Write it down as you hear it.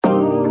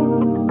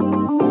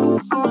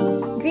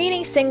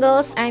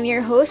singles, I'm your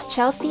host,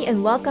 Chelsea,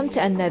 and welcome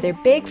to another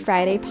Big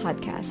Friday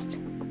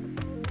podcast.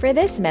 For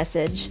this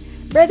message,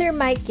 Brother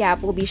Mike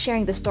Yap will be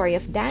sharing the story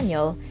of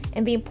Daniel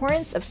and the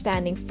importance of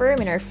standing firm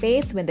in our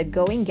faith when the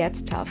going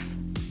gets tough.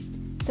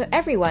 So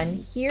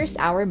everyone, here's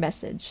our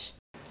message.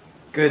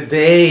 Good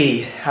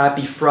day!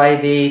 Happy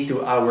Friday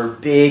to our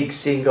Big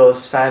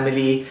Singles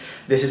family.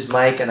 This is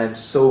Mike and I'm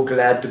so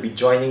glad to be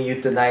joining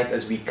you tonight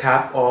as we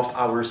cap off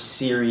our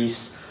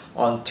series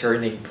on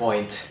Turning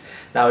Point.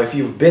 Now, if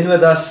you've been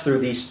with us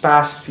through these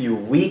past few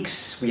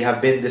weeks, we have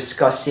been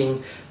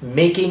discussing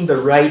making the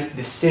right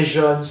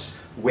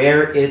decisions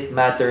where it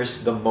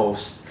matters the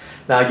most.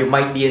 Now, you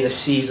might be in a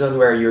season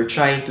where you're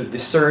trying to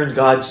discern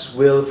God's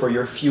will for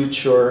your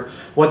future,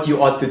 what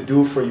you ought to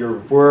do for your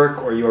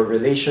work or your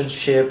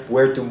relationship,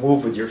 where to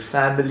move with your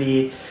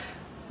family.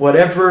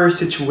 Whatever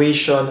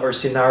situation or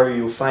scenario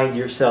you find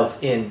yourself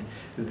in,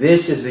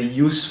 this is a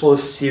useful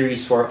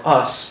series for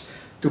us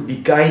to be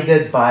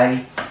guided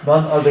by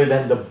none other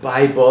than the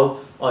Bible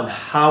on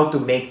how to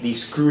make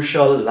these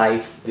crucial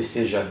life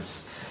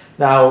decisions.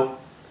 Now,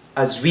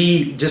 as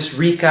we just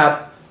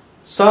recap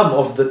some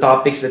of the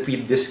topics that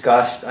we've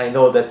discussed, I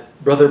know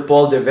that Brother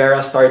Paul de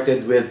Vera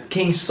started with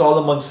King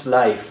Solomon's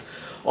life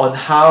on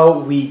how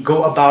we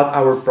go about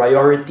our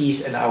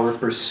priorities and our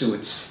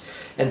pursuits.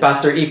 And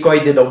Pastor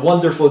Ikoy did a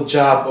wonderful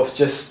job of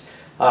just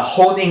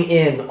honing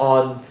in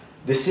on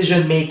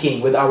decision-making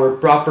with our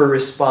proper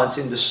response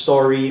in the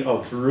story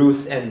of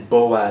Ruth and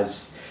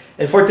Boaz.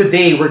 And for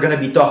today, we're going to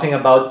be talking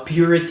about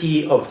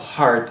purity of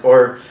heart,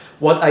 or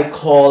what I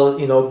call,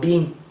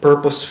 being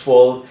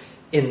purposeful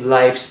in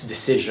life's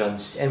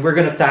decisions. And we're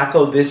going to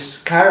tackle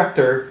this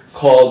character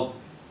called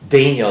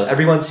Daniel.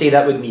 Everyone say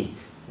that with me,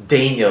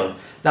 Daniel.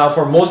 Now,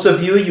 for most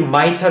of you, you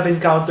might have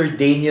encountered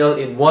Daniel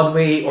in one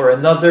way or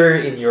another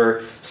in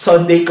your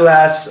Sunday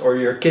class or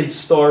your kids'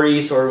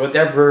 stories or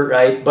whatever,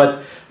 right?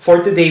 But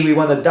for today, we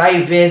want to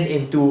dive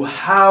into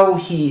how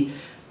he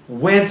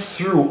went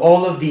through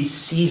all of these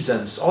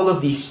seasons, all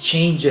of these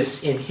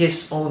changes in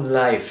his own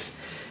life.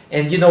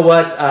 And you know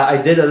what? I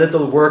did a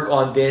little work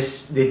on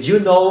this. Did you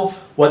know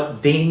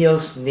what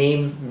Daniel's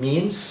name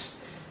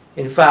means?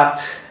 In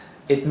fact,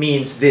 it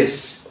means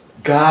this: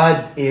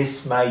 God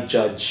is my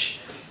judge.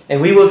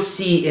 And we will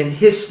see in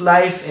his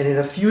life and in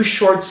a few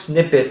short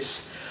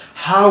snippets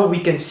how we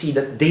can see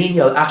that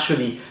Daniel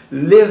actually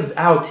lived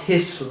out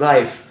his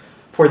life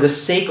for the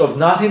sake of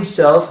not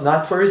himself,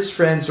 not for his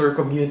friends or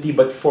community,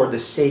 but for the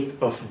sake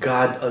of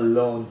God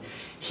alone.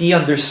 He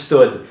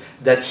understood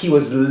that he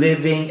was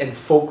living and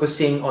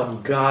focusing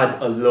on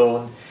God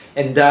alone,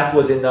 and that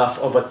was enough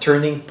of a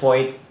turning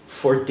point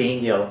for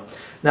Daniel.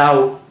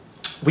 Now,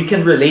 we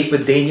can relate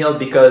with Daniel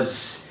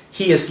because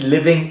he is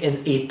living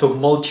in a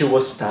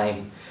tumultuous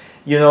time.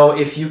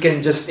 If you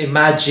can just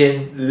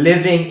imagine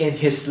living in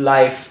his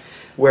life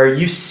where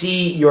you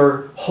see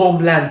your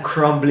homeland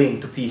crumbling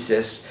to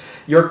pieces,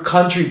 your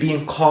country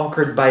being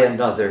conquered by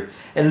another.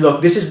 And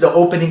look, this is the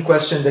opening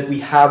question that we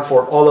have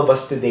for all of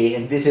us today,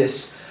 and this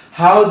is: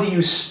 how do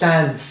you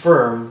stand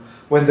firm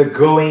when the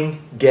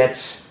going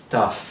gets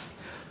tough?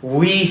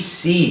 We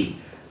see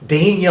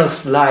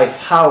Daniel's life,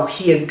 how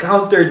he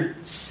encountered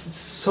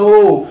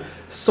so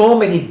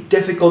many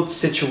difficult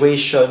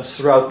situations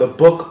throughout the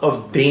book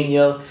of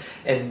Daniel.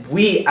 And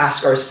we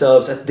ask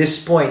ourselves at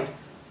this point,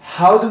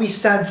 how do we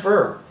stand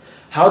firm?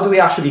 How do we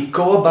actually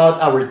go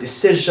about our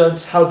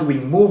decisions? How do we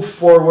move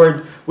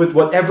forward with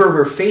whatever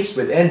we're faced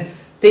with? And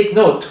take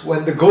note,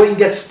 when the going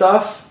gets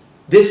tough,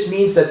 this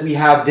means that we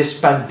have this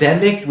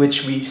pandemic,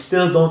 which we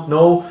still don't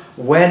know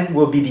when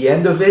will be the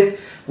end of it.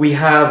 We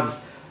have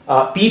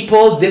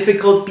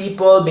difficult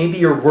people, maybe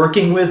you're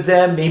working with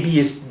them, maybe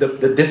it's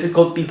the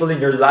difficult people in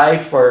your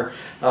life, or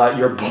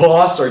your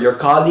boss or your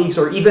colleagues,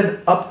 or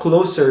even up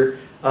closer,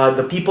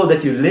 the people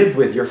that you live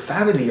with, your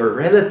family or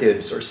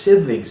relatives or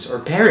siblings or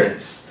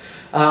parents.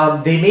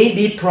 They may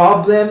be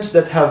problems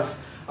that have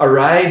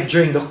arrived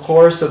during the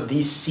course of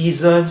these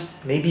seasons.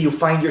 Maybe you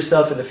find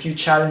yourself in a few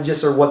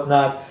challenges or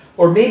whatnot,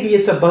 or maybe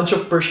it's a bunch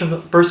of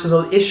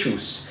personal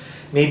issues.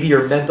 Maybe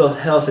your mental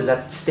health is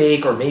at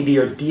stake, or maybe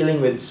you're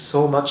dealing with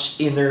so much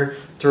inner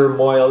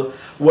turmoil.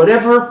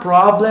 Whatever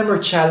problem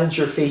or challenge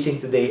you're facing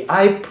today,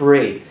 I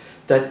pray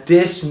that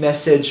this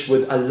message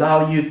would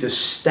allow you to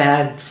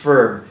stand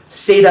firm.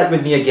 Say that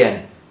with me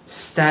again.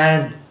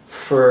 Stand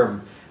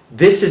firm.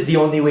 This is the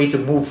only way to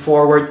move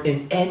forward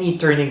in any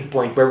turning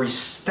point, where we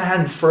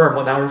stand firm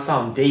on our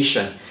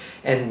foundation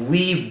and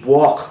we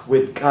walk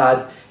with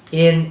God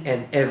in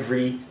and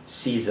every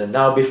season.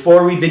 Now,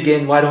 before we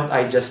begin, why don't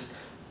I just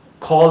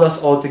call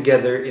us all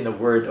together in a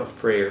word of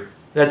prayer.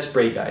 Let's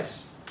pray,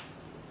 guys.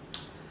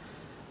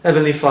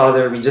 Heavenly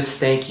Father, we just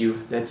thank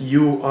you that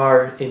you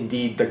are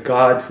indeed the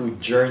God who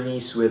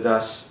journeys with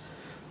us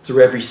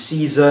through every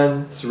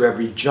season, through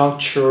every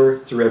juncture,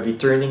 through every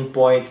turning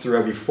point, through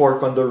every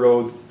fork on the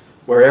road.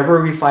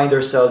 Wherever we find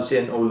ourselves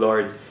in, O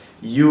Lord,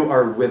 you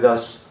are with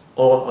us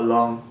all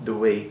along the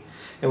way.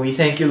 And we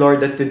thank you, Lord,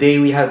 that today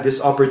we have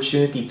this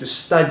opportunity to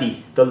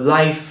study the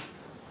life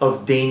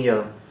of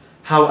Daniel,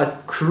 how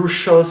at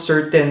crucial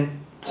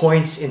certain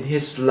points in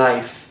his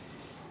life,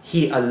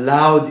 he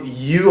allowed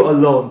you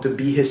alone to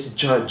be his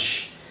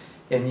judge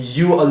and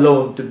you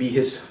alone to be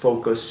his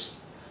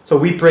focus. So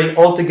we pray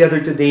all together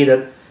today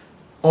that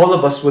all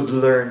of us would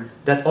learn,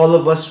 that all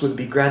of us would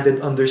be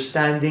granted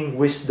understanding,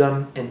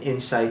 wisdom, and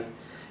insight.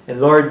 And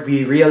Lord,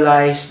 we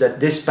realize that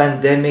this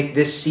pandemic,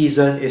 this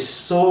season is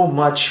so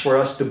much for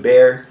us to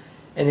bear,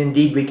 and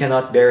indeed we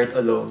cannot bear it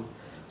alone.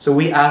 So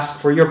we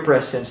ask for your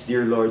presence,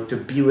 dear Lord, to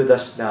be with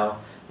us now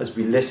as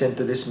we listen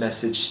to this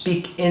message.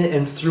 Speak in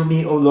and through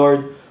me, O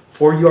Lord,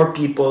 for your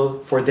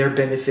people, for their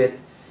benefit.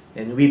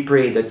 And we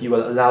pray that you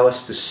will allow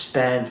us to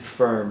stand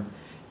firm.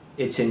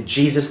 It's in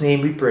Jesus'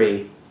 name we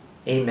pray.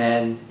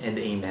 Amen and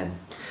amen.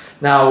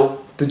 Now,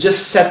 to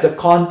just set the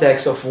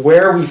context of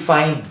where we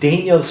find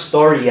Daniel's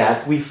story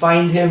at, we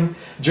find him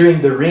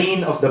during the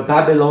reign of the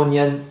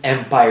Babylonian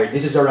Empire.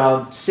 This is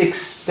around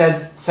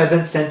 6th,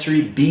 7th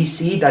century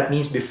BC. That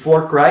means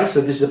before Christ.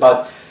 So this is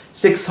about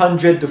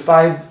 600 to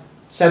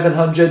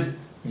 700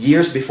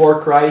 years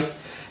before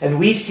Christ. And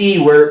we see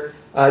where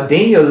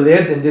Daniel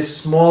lived in this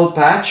small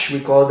patch. We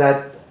call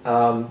that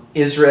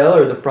Israel,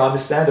 or the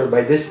Promised Land, or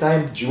by this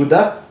time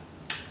Judah.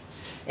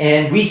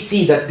 And we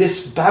see that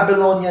this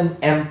Babylonian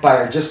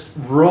Empire just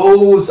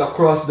rose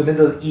across the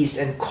Middle East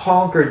and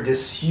conquered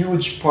this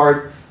huge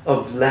part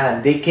of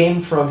land. They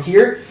came from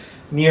here,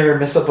 near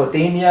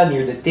Mesopotamia,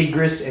 near the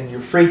Tigris and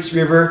Euphrates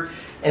River.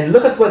 And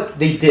look at what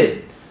they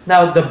did.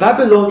 Now, the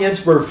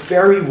Babylonians were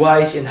very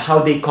wise in how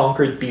they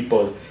conquered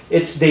people.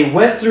 They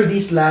went through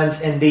these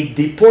lands and they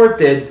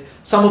deported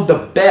some of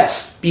the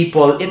best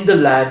people in the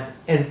land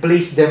and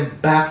placed them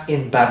back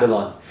in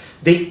Babylon.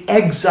 They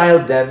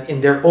exiled them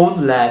in their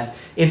own land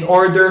in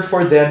order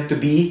for them to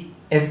be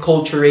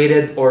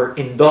enculturated or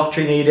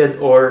indoctrinated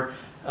or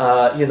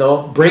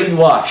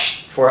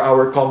brainwashed, for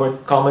our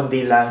common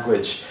day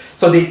language.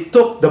 So they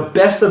took the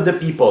best of the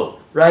people,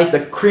 right?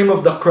 The cream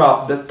of the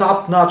crop, the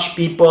top-notch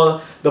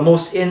people, the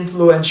most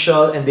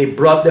influential, and they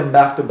brought them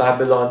back to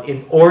Babylon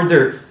in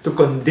order to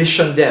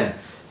condition them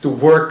to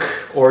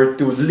work or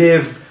to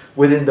live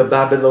within the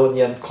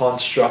Babylonian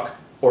construct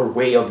or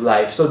way of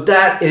life. So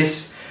that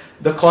is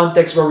the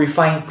context where we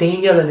find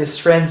Daniel and his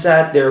friends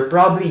at. They're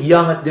probably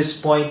young at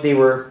this point. They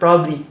were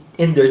probably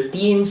in their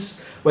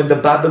teens when the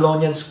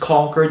Babylonians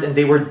conquered, and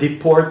they were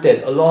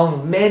deported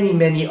along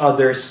many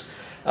others,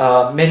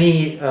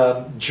 many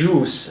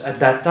Jews at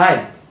that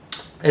time.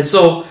 And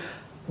so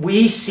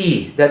we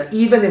see that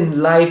even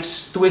in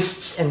life's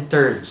twists and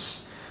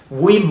turns,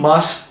 we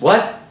must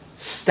what?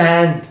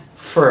 Stand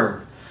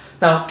firm.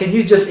 Now, can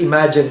you just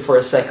imagine for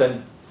a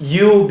second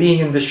you being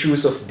in the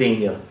shoes of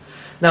Daniel?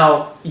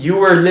 Now, you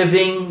were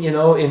living,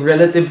 in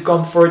relative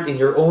comfort in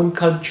your own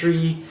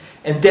country,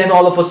 and then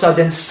all of a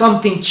sudden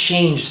something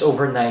changed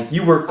overnight.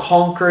 You were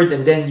conquered,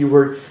 and then you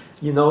were,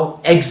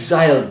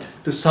 exiled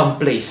to some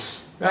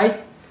place,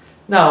 right?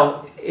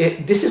 Now,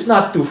 this is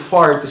not too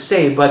far to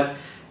say, but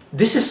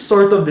this is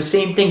sort of the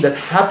same thing that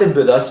happened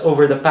with us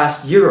over the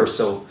past year or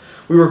so.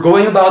 We were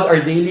going about our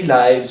daily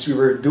lives, we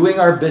were doing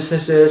our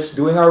businesses,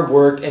 doing our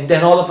work, and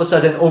then all of a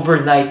sudden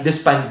overnight,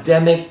 this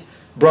pandemic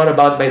brought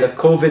about by the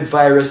COVID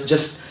virus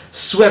just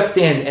swept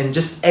in and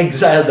just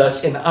exiled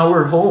us in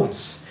our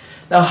homes.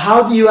 Now,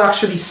 how do you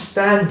actually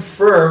stand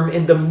firm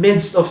in the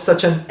midst of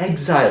such an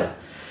exile?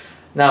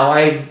 Now,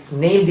 I've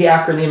named the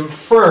acronym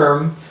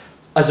FIRM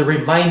as a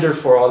reminder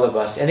for all of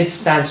us, and it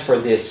stands for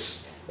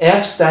this.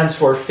 F stands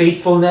for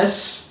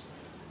faithfulness.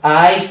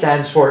 I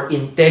stands for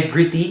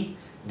integrity.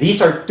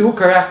 These are two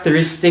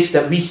characteristics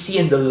that we see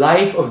in the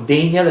life of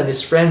Daniel and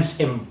his friends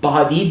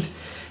embodied.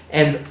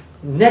 And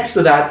next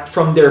to that,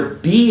 from their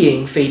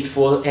being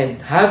faithful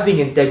and having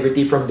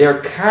integrity, from their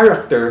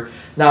character,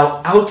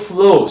 now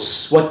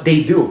outflows what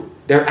they do,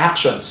 their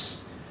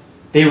actions.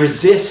 They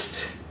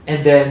resist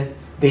and then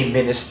they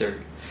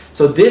minister.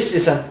 So this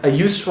is a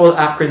useful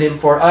acronym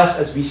for us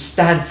as we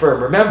stand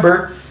firm.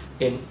 Remember,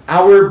 in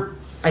our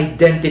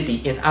identity,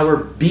 in our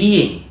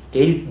being,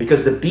 okay?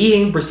 Because the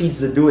being precedes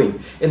the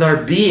doing. In our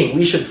being,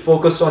 we should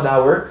focus on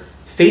our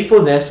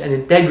faithfulness and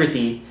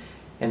integrity.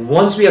 And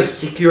once we have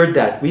secured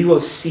that, we will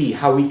see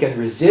how we can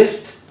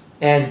resist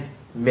and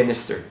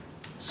minister.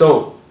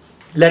 So,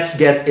 let's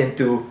get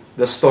into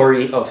the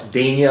story of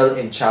Daniel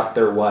in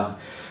chapter 1.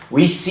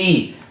 We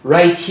see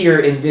right here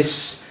in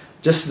this,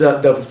 just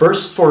the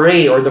first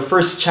foray or the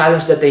first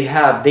challenge that they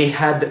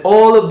had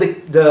all of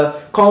the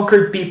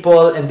conquered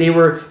people, and they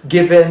were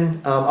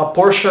given a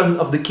portion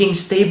of the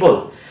king's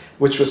table,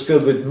 which was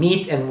filled with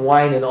meat and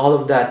wine and all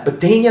of that. But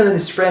Daniel and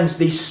his friends,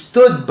 they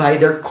stood by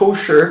their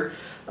kosher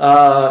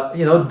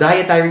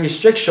dietary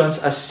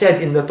restrictions as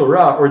said in the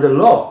Torah or the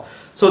law.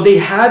 So they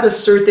had a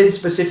certain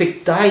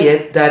specific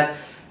diet that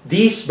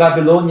these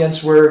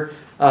Babylonians were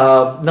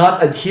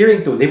not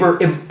adhering to. They were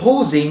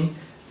imposing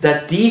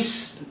that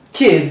these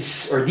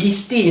kids or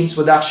these teens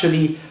would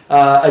actually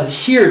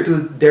adhere to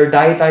their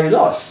dietary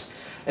laws.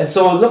 And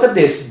so look at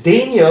this.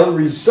 Daniel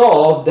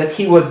resolved that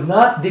he would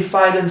not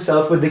defile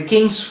himself with the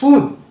king's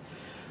food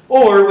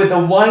or with the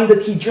wine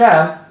that he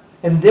drank,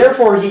 and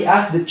therefore he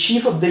asked the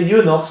chief of the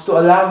eunuchs to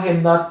allow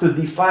him not to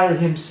defile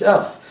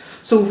himself.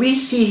 So we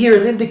see here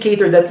an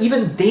indicator that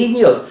even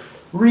Daniel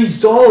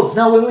resolved.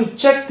 Now, when we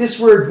check this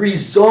word,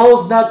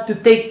 resolved not to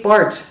take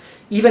part,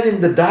 even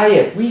in the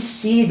diet, we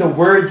see the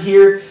word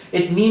here,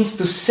 it means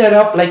to set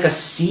up like a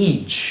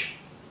siege.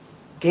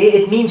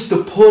 Okay, it means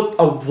to put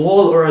a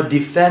wall or a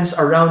defense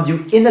around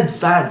you in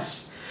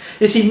advance.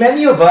 You see,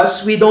 many of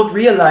us, we don't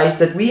realize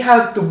that we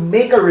have to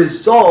make a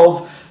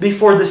resolve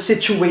before the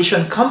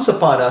situation comes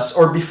upon us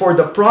or before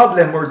the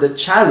problem or the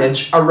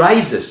challenge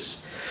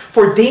arises.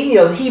 For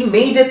Daniel, he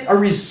made it a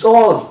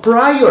resolve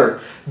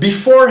prior,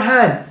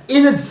 beforehand,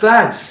 in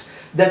advance,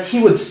 that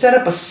he would set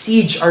up a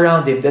siege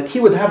around him, that he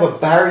would have a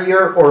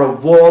barrier or a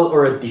wall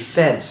or a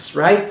defense,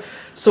 right?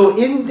 So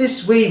in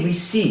this way, we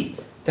see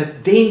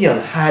that Daniel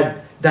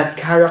had that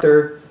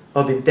character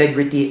of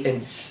integrity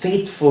and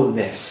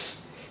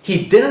faithfulness.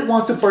 He didn't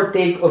want to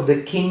partake of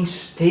the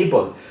king's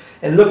table.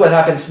 And look what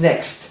happens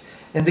next.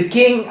 And the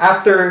king,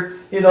 after,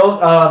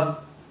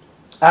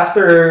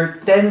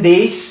 after 10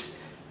 days,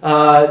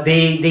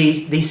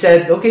 they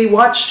said, okay,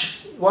 watch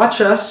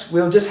us.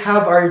 We'll just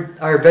have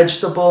our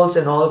vegetables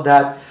and all of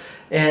that.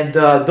 And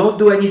don't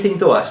do anything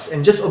to us.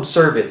 And just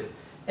observe it.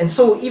 And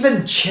so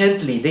even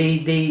gently,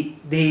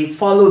 they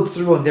followed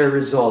through on their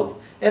resolve.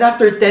 And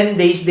after 10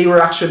 days, they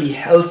were actually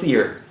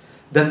healthier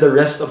than the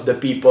rest of the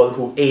people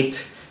who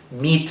ate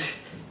meat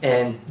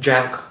and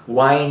drank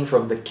wine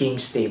from the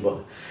king's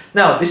table.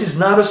 Now, this is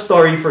not a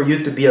story for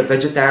you to be a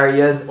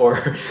vegetarian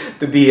or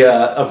to be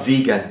a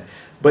vegan.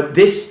 But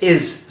this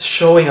is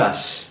showing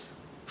us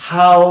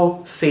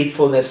how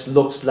faithfulness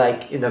looks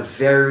like in a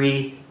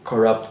very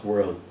corrupt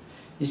world.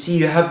 You see,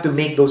 you have to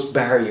make those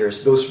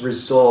barriers, those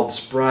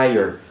resolves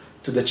prior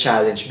to the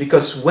challenge.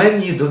 Because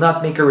when you do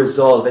not make a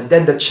resolve and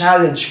then the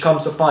challenge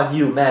comes upon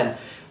you, man,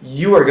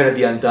 you are going to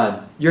be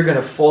undone. You're going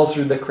to fall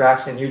through the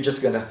cracks and you're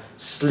just going to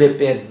slip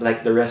in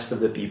like the rest of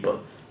the people.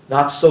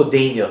 Not so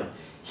Daniel.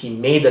 He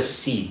made a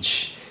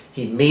siege.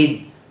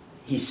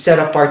 He set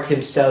apart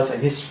himself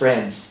and his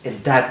friends,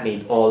 and that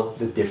made all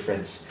the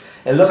difference.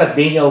 And look at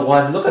Daniel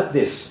 1. Look at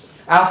this.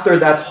 After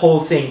that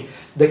whole thing,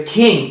 the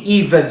king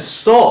even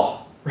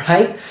saw,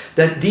 right,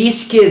 that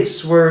these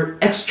kids were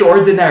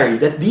extraordinary,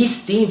 that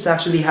these teens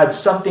actually had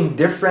something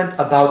different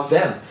about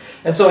them.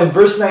 And so in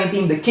verse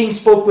 19, the king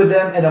spoke with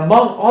them, and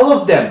among all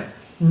of them,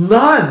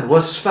 none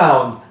was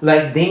found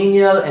like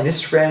Daniel and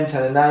his friends,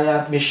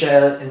 Hananiah,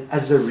 Mishael, and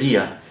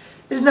Azariah.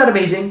 Isn't that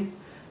amazing?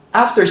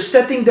 After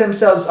setting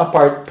themselves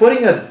apart,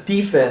 putting a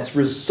defense,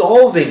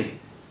 resolving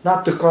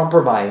not to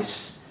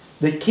compromise,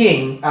 the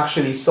king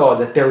actually saw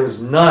that there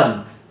was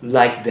none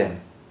like them.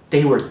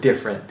 They were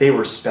different. They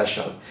were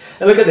special.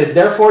 And look at this.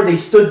 Therefore, they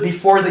stood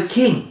before the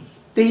king.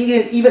 They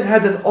even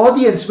had an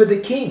audience with the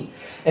king.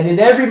 And in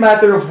every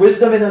matter of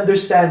wisdom and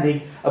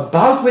understanding,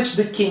 about which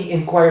the king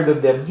inquired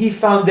of them, he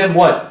found them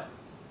what?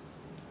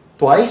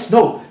 Twice?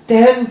 No.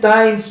 10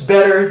 times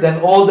better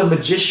than all the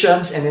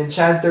magicians and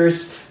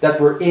enchanters that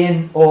were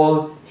in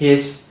all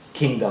his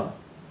kingdom.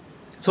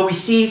 So we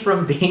see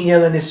from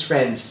Daniel and his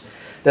friends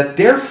that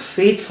their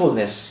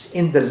faithfulness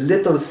in the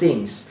little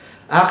things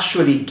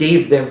actually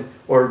gave them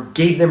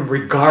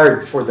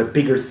regard for the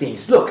bigger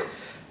things. Look,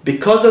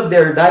 because of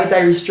their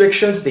dietary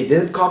restrictions, they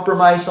didn't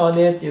compromise on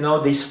it.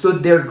 They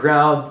stood their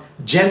ground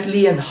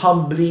gently and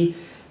humbly.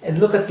 And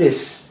look at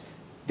this.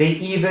 They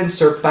even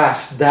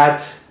surpassed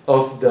that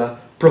of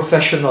the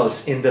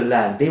professionals in the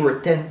land. They were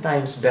 10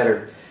 times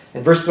better.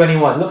 And verse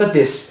 21, look at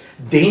this.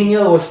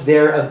 Daniel was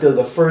there until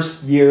the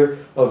first year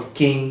of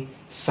King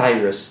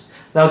Cyrus.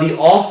 Now the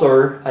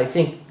author, I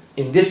think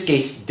in this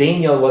case,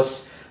 Daniel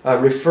was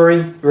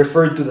referred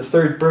to the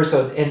third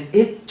person, and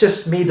it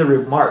just made a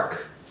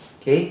remark,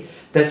 okay,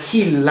 that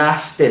he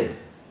lasted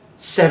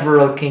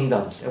several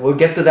kingdoms. And we'll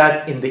get to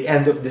that in the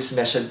end of this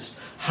message.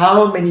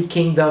 How many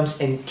kingdoms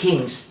and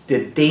kings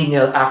did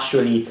Daniel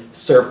actually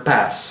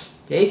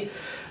surpass? Okay?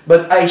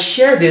 But I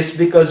share this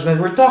because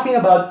when we're talking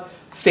about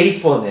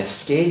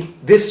faithfulness, okay,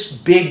 this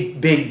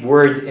big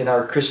word in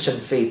our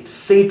Christian faith,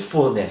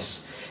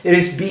 faithfulness, it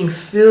is being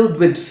filled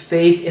with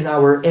faith in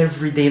our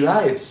everyday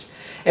lives.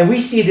 And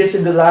we see this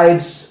in the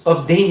lives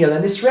of Daniel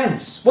and his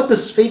friends. What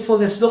does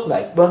faithfulness look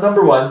like? Well,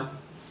 number one,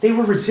 they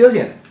were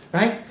resilient,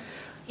 right?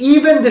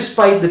 Even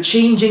despite the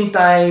changing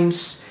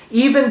times,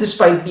 even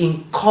despite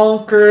being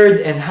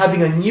conquered and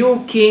having a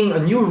new king, a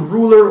new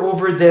ruler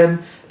over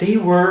them, they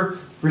were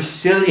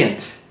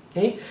resilient.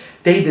 Okay?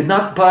 They did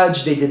not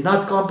budge, they did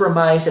not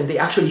compromise, and they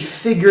actually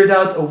figured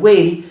out a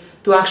way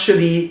to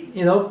actually,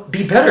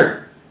 be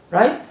better,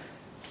 right?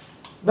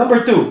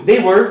 Number two,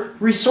 they were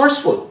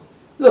resourceful.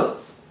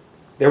 Look,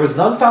 there was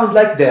none found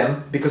like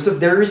them because of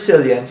their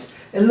resilience.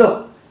 And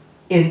look,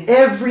 in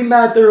every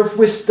matter of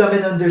wisdom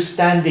and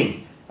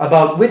understanding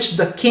about which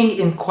the king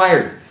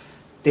inquired,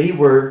 they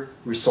were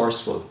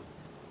resourceful.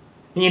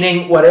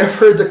 Meaning,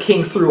 whatever the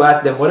king threw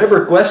at them,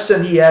 whatever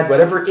question he had,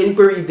 whatever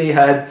inquiry they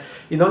had,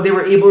 they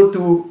were able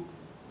to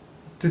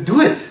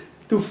do it,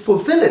 to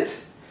fulfill it.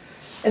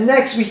 And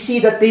next, we see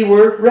that they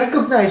were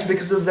recognized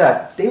because of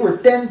that. They were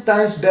 10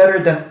 times better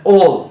than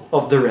all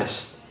of the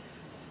rest.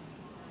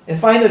 And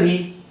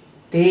finally,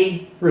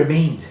 they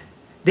remained.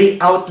 They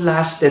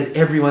outlasted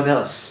everyone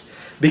else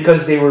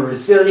because they were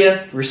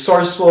resilient,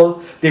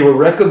 resourceful, they were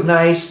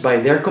recognized by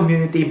their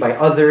community, by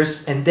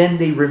others, and then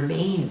they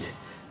remained.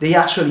 They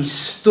actually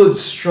stood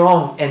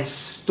strong and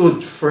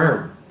stood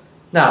firm.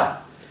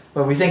 Now,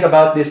 when we think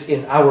about this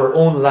in our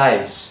own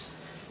lives,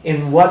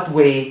 in what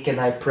way can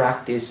I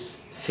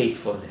practice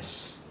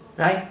faithfulness?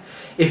 Right?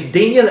 If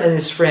Daniel and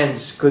his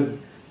friends could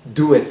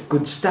do it,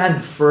 could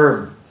stand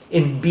firm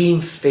in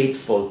being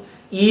faithful,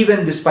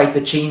 even despite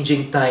the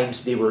changing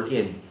times they were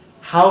in,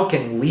 how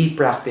can we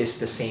practice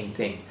the same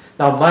thing?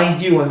 Now,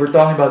 mind you, when we're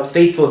talking about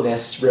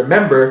faithfulness,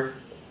 remember,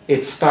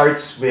 it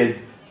starts with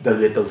the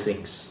little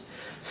things.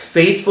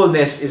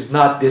 Faithfulness is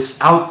not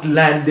this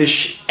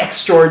outlandish,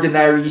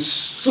 extraordinary,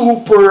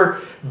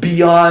 super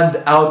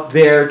beyond, out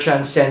there,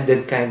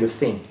 transcendent kind of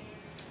thing.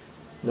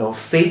 No,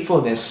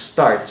 faithfulness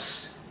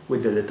starts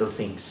with the little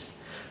things.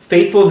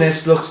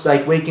 Faithfulness looks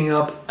like waking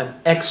up an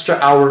extra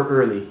hour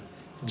early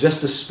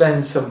just to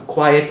spend some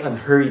quiet,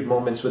 unhurried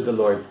moments with the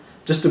Lord.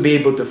 Just to be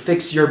able to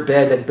fix your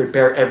bed and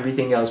prepare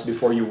everything else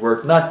before you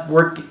work. Not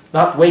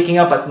waking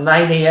up at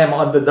 9 a.m.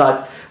 on the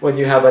dot when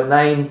you have a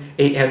 9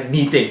 a.m.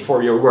 meeting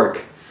for your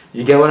work.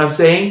 You get what I'm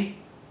saying?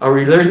 Are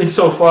we learning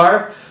so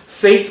far?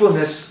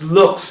 Faithfulness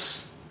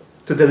looks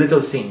to the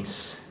little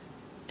things.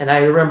 And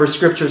I remember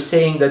scripture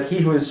saying that he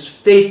who is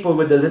faithful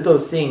with the little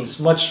things,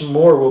 much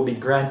more will be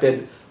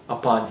granted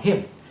upon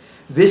him.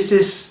 This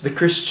is the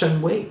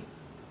Christian way.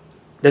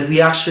 That we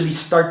actually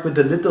start with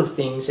the little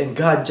things and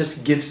God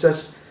just gives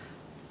us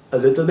a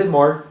little bit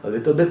more, a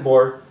little bit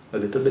more, a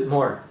little bit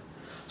more.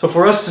 So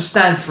for us to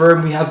stand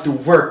firm, we have to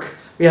work.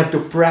 We have to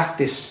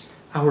practice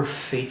our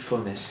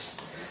faithfulness.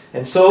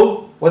 And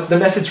so, what's the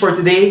message for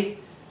today?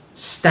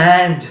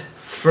 Stand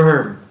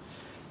firm.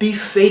 Be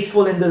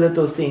faithful in the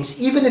little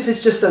things. Even if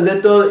it's just a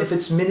little, if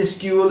it's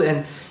minuscule,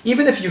 and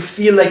even if you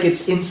feel like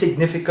it's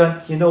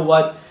insignificant, you know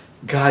what?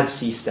 God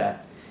sees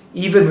that.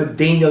 Even with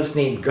Daniel's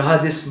name,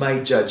 God is my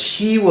judge.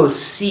 He will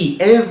see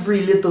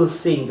every little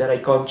thing that I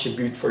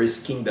contribute for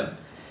His kingdom.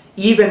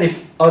 Even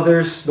if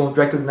others don't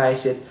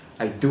recognize it,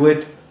 I do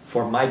it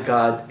for my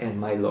God and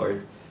my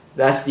Lord.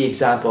 That's the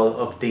example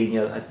of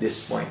Daniel at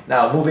this point.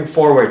 Now, moving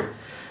forward,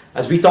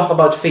 as we talk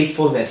about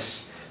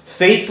faithfulness,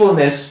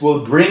 faithfulness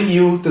will bring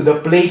you to the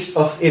place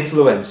of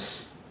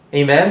influence.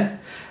 Amen?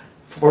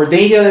 For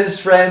Daniel and his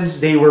friends,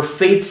 they were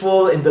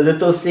faithful in the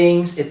little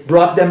things. It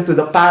brought them to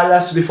the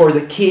palace before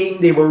the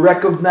king. They were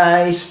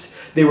recognized.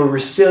 They were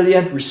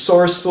resilient,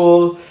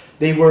 resourceful.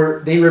 They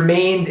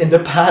remained in the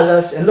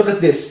palace. And look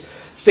at this.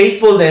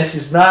 Faithfulness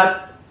is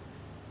not,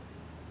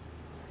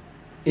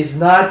 it's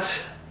not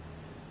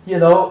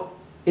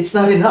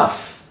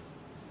enough.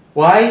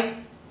 Why?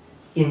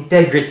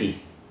 Integrity.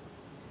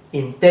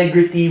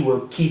 Integrity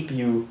will keep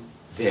you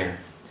there.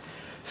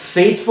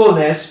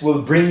 Faithfulness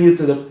will bring you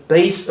to the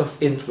place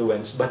of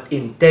influence, but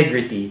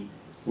integrity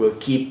will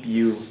keep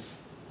you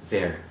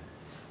there.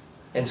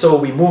 And so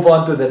we move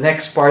on to the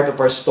next part of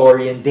our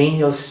story in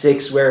Daniel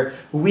 6, where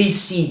we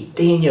see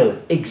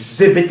Daniel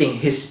exhibiting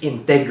his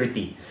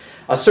integrity.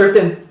 A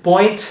certain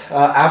point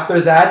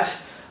after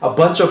that, a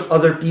bunch of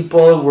other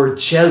people were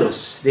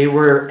jealous. They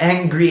were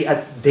angry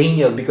at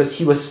Daniel because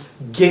he was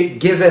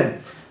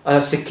given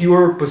a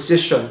secure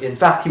position. In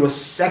fact, he was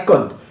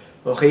second,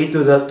 to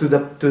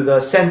the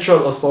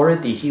central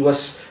authority. He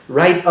was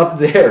right up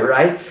there,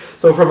 right?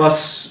 So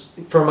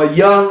from a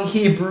young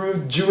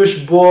Hebrew Jewish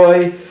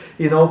boy,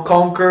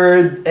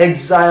 conquered,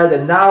 exiled,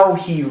 and now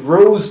he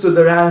rose to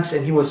the ranks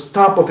and he was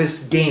top of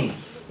his game.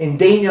 In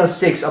Daniel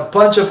 6, a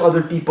bunch of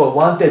other people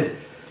wanted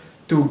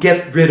to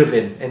get rid of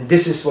him, and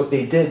this is what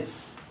they did.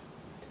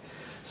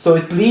 So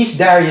it pleased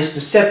Darius to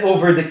set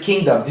over the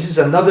kingdom. This is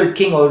another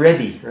king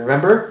already,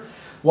 remember?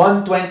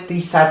 120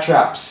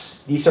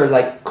 satraps. These are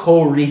like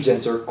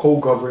co-regents or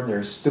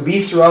co-governors to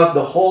be throughout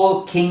the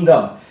whole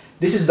kingdom.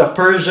 This is the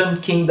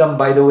Persian kingdom,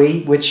 by the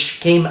way, which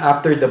came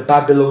after the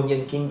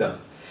Babylonian kingdom.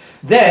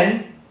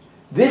 Then,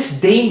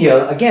 this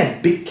Daniel,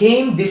 again,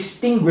 became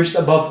distinguished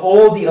above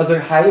all the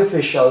other high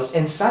officials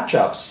and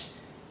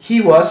satraps.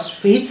 He was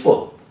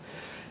faithful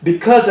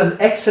because an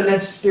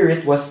excellent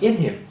spirit was in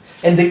him.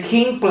 And the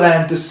king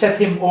planned to set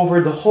him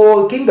over the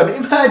whole kingdom.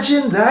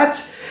 Imagine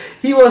that!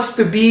 He was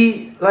to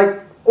be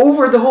like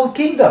over the whole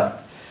kingdom.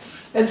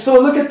 And so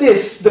look at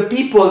this. The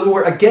people who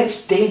were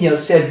against Daniel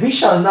said, "We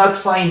shall not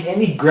find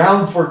any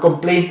ground for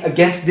complaint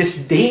against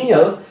this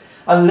Daniel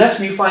unless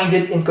we find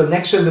it in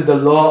connection with the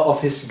law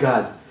of his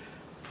God."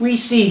 We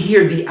see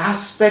here the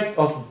aspect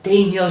of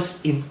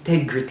Daniel's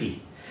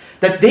integrity.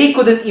 That they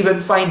couldn't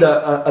even find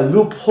a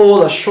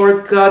loophole, a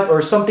shortcut,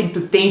 or something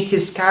to taint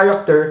his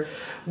character,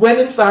 when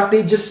in fact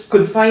they just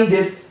could find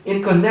it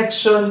in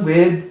connection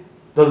with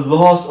the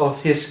laws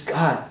of his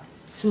God.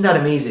 Isn't that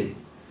amazing?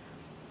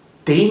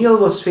 Daniel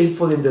was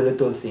faithful in the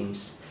little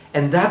things,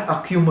 and that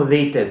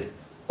accumulated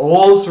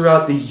all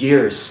throughout the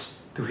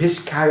years to his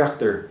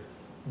character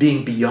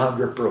being beyond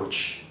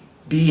reproach,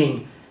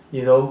 being,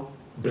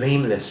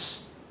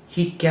 blameless.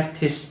 He kept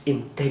his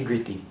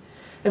integrity.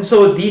 And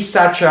so these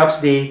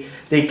satraps, they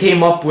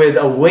came up with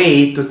a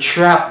way to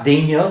trap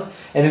Daniel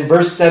And in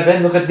verse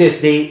 7, look at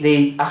this.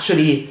 They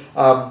actually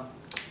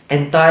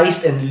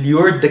enticed and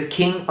lured the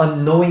king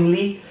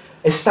unknowingly,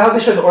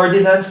 established an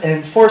ordinance, and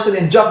enforced an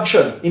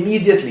injunction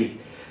immediately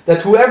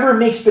that whoever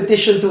makes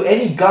petition to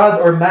any god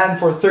or man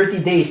for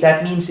 30 days,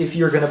 that means if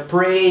you're going to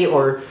pray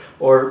or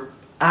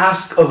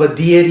ask of a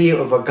deity,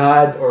 of a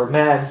god or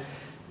man,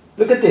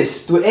 look at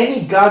this, to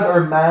any god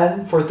or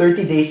man for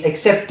 30 days,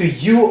 except to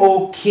you,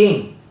 O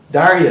King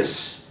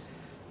Darius,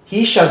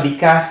 he shall be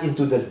cast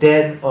into the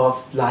den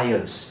of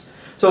lions.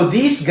 So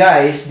these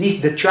guys,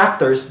 these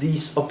detractors,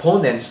 these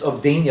opponents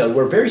of Daniel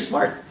were very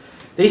smart.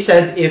 They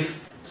said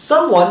if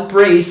someone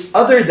prays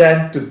other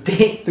than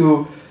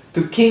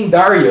to King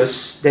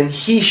Darius, then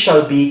he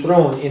shall be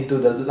thrown into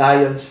the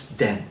lion's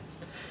den.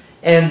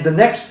 And the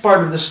next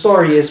part of the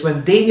story is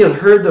when Daniel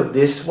heard of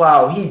this,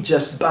 wow, he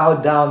just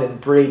bowed down and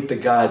prayed to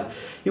God.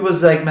 He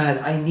was like, man,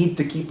 I need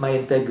to keep my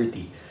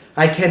integrity.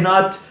 I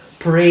cannot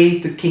pray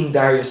to King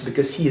Darius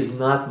because he is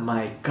not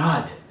my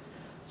God.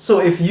 So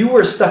if you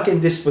were stuck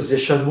in this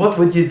position, what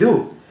would you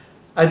do?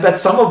 I bet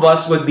some of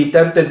us would be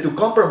tempted to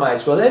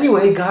compromise. Well,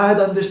 anyway, God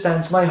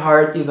understands my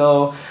heart,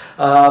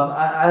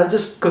 I'll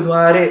just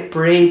kunwari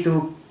pray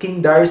to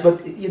King Darius,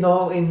 but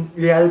in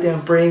reality,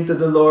 I'm praying to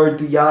the Lord,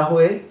 to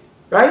Yahweh,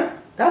 right?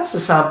 That's a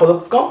sample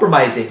of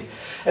compromising.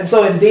 And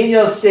so in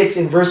Daniel 6,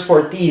 in verse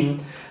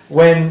 14,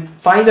 when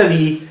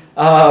finally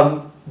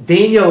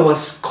Daniel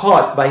was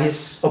caught by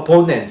his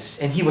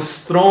opponents and he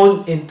was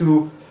thrown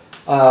into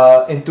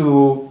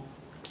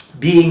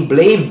being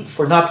blamed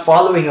for not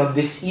following on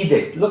this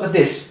edict. Look at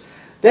this.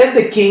 Then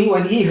the king,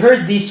 when he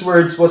heard these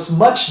words, was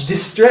much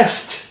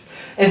distressed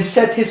and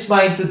set his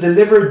mind to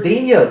deliver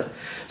Daniel.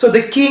 So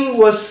the king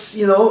was,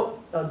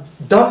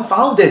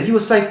 dumbfounded. He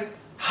was like,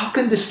 how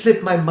can this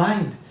slip my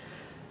mind?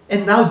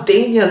 And now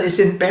Daniel is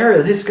in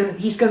peril.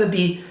 He's gonna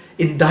be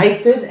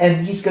indicted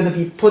and he's gonna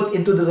be put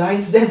into the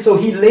lion's den. So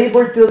he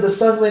labored till the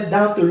sun went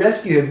down to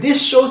rescue him. This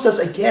shows us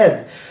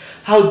again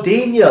how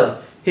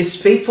Daniel, his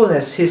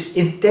faithfulness, his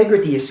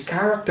integrity, his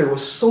character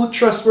was so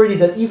trustworthy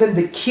that even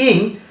the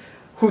king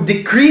who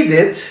decreed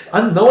it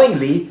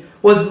unknowingly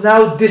was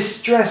now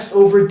distressed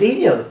over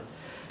Daniel.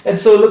 And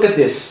so look at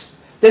this.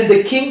 Then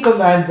the king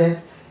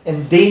commanded,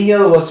 and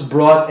Daniel was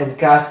brought and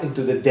cast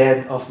into the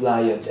den of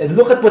lions. And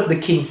look at what the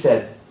king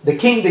said. The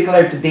king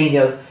declared to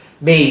Daniel,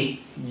 may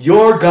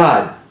your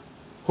God,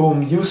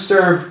 whom you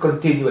serve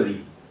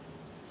continually,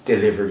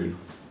 deliver you.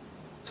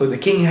 So the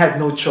king had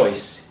no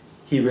choice.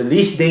 He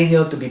released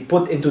Daniel to be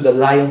put into the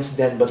lion's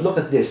den. But look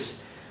at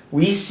this.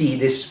 We see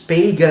this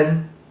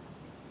pagan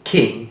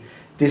king,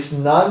 this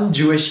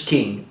non-Jewish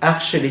king,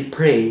 actually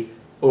pray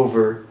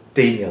over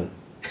Daniel.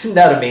 Isn't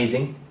that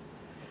amazing?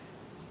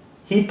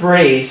 He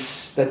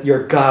prays that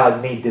your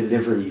God may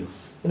deliver you.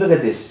 And look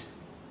at this.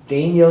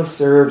 Daniel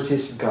serves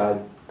his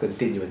God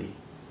continually.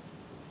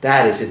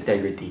 That is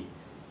integrity.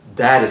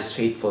 That is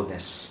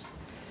faithfulness.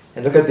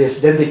 And look at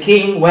this. Then the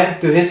king went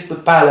to his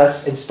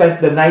palace and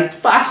spent the night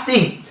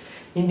fasting.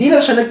 Hindi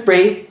lang siya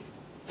nagpray,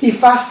 he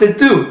fasted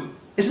too.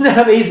 Isn't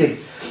that amazing?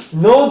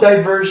 No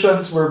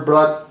diversions were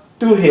brought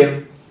to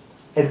him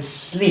and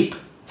sleep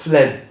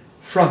fled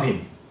from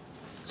him.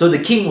 So the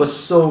king was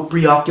so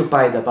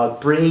preoccupied about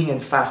praying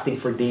and fasting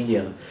for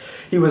Daniel.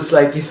 He was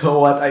like, you know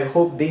what, I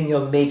hope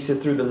Daniel makes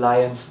it through the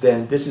lion's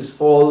den. This is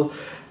all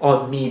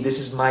on me. This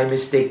is my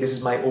mistake. This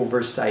is my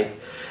oversight.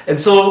 And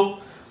so,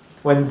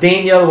 when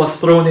Daniel was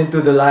thrown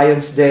into the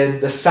lion's den,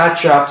 the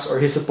satraps or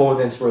his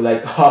opponents were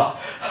like,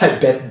 I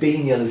bet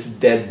Daniel is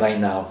dead by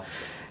now.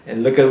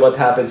 And look at what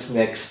happens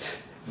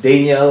next.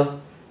 Daniel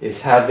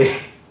is having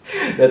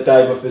the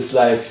time of his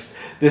life.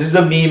 This is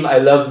a meme. I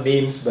love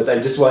memes, but I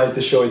just wanted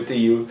to show it to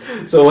you.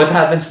 So what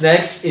happens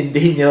next in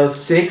Daniel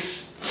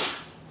 6?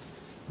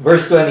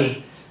 Verse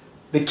 20.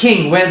 The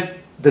king went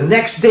the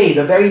next day,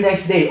 the very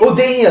next day. O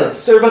Daniel,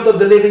 servant of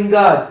the living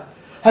God,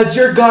 has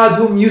your God,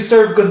 whom you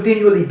serve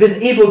continually,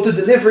 been able to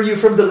deliver you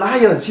from the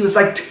lions? He was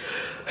like,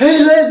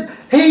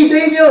 hey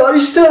Daniel, are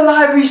you still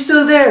alive? Are you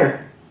still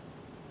there?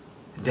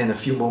 And then a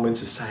few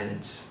moments of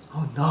silence.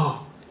 Oh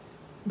no,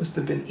 must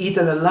have been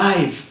eaten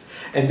alive.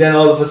 And then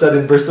all of a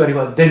sudden, verse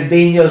 21, then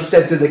Daniel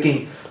said to the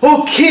king,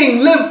 O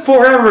king, live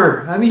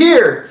forever. I'm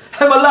here.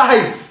 I'm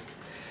alive.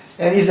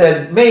 And he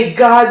said,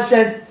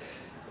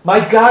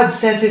 my God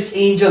sent his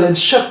angel and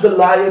shut the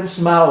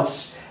lions'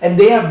 mouths, and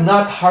they have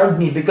not harmed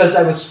me because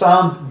I was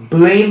found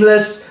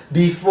blameless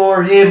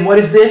before him. What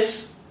is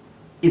this?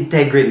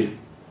 Integrity.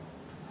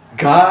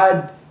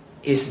 God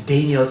is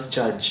Daniel's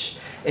judge,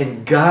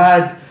 and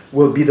God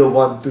will be the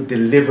one to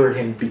deliver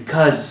him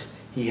because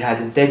he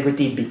had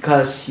integrity,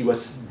 because he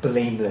was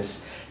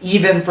blameless.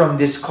 Even from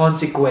this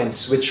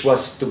consequence, which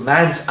was to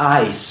man's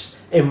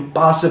eyes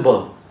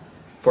impossible,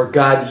 for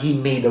God, he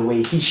made a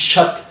way. He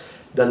shut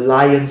the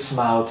lions'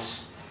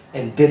 mouths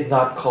and did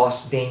not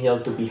cause Daniel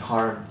to be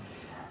harmed.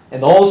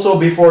 And also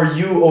before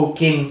you, O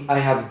king, I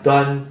have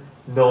done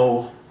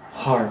no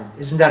harm.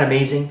 Isn't that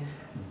amazing?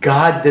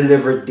 God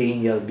delivered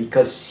Daniel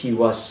because he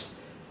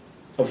was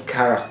of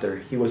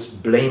character. He was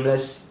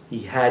blameless.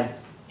 He had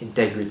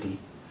integrity.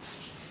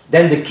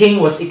 Then the king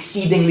was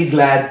exceedingly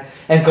glad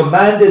and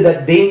commanded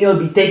that Daniel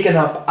be taken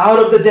up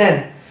out of the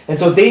den. And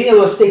so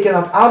Daniel was taken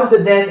up out of the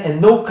den, and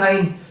no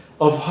kind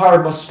of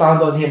harm was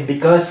found on him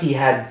because he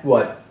had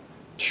what?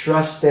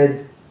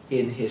 Trusted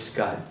in his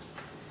God.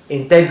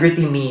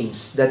 Integrity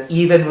means that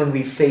even when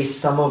we face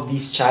some of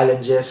these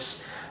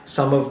challenges,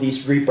 some of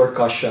these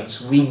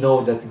repercussions, we know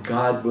that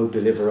God will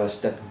deliver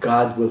us, that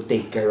God will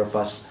take care of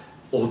us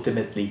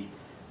ultimately.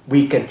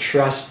 We can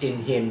trust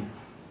in Him.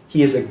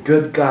 He is a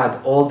good God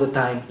all the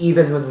time,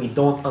 even when we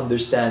don't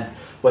understand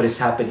what is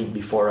happening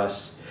before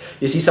us.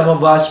 You see, some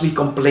of us, we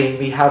complain,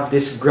 we have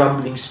this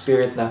grumbling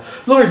spirit na,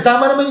 Lord,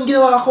 tama naman yung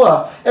ginawa ko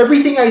ah.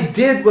 Everything I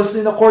did was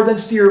in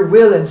accordance to your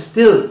will, and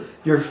still,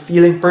 you're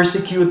feeling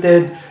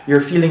persecuted,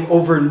 you're feeling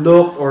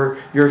overlooked, or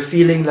you're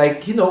feeling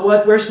like, you know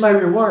what, where's my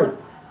reward?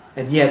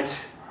 And yet,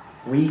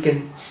 we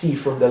can see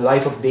from the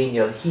life of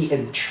Daniel, he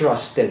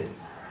entrusted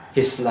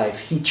his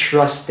life. He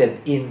trusted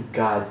in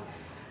God.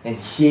 And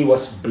he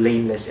was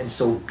blameless. And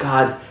so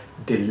God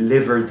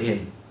delivered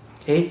him.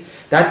 Okay?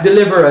 That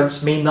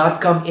deliverance may not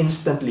come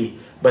instantly,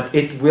 but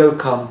it will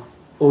come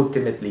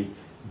ultimately.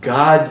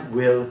 God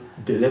will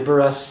deliver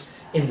us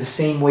in the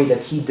same way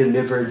that He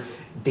delivered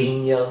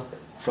Daniel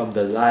from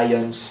the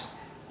lions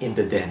in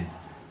the den.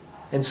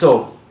 And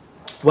so,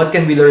 what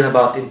can we learn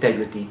about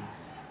integrity?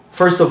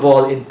 First of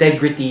all,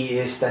 integrity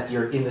is that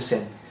you're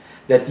innocent.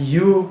 That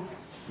you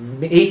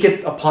make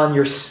it upon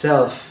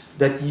yourself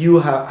that you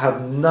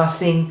have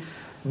nothing,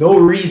 no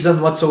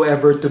reason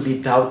whatsoever to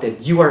be doubted.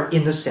 You are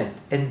innocent.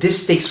 And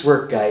this takes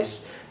work,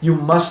 guys. You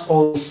must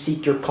always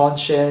seek your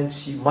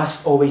conscience. You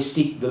must always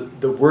seek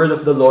the word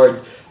of the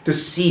Lord to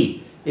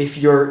see if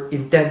your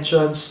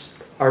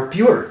intentions are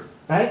pure,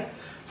 right?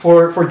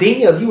 For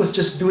Daniel, he was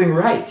just doing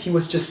right. He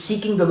was just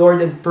seeking the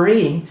Lord and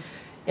praying,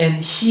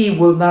 and he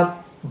will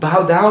not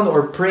bow down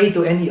or pray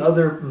to any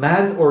other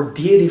man or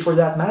deity for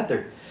that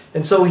matter.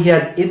 And so he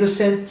had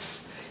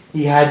innocence,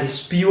 he had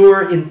his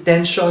pure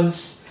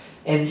intentions,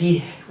 and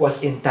he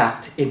was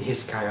intact in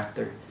his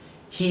character.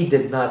 He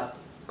did not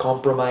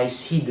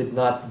compromise, he did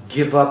not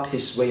give up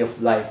his way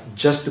of life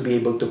just to be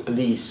able to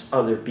please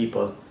other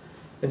people.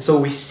 And so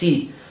we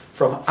see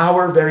from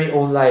our very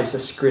own lives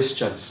as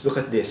Christians, look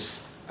at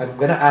this. I'm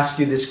going to ask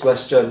you this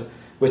question,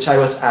 which I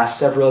was asked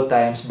several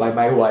times by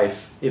my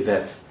wife,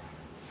 Yvette.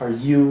 Are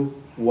you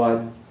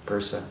one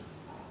person?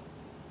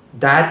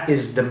 That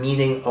is the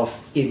meaning of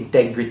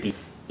integrity.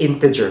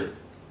 Integer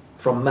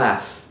from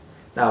math.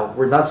 Now,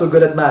 we're not so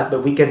good at math,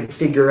 but we can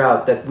figure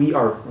out that we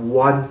are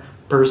one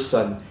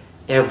person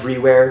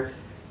everywhere.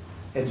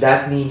 And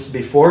that means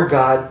before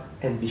God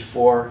and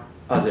before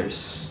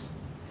others.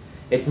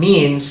 It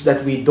means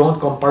that we don't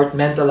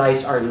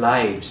compartmentalize our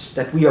lives,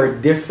 that we are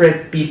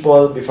different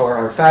people before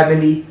our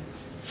family,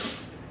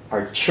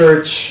 our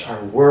church,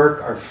 our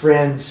work, our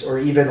friends, or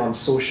even on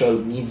social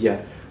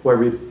media, where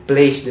we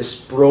place this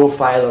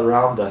profile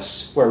around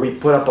us, where we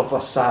put up a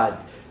facade,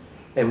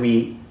 and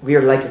we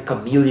are like a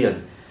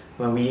chameleon.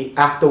 When we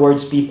act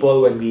towards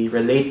people, when we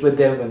relate with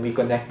them, when we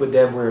connect with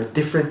them, we're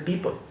different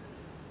people.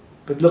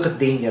 But look at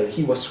Daniel.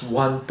 He was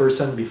one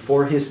person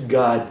before his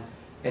God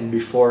and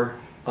before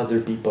other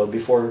people,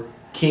 before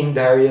King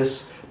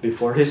Darius,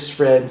 before his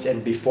friends,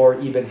 and before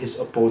even his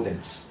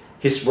opponents,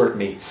 his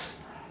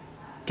workmates.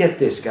 Get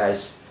this,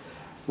 guys.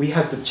 We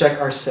have to check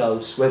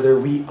ourselves whether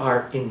we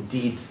are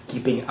indeed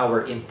keeping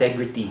our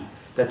integrity,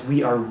 that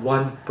we are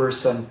one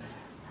person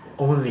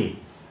only,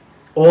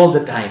 all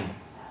the time,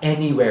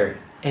 anywhere,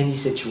 any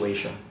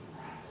situation.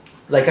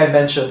 Like I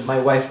mentioned,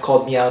 my wife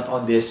called me out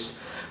on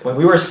this. When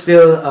we were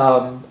still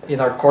in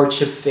our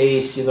courtship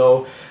phase,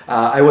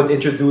 I would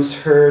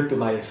introduce her to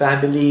my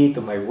family,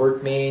 to my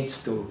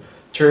workmates, to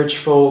church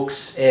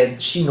folks,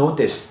 and she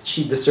noticed,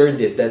 she discerned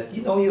it, that,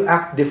 you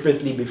act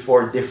differently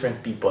before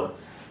different people.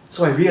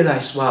 So I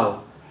realized,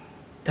 wow,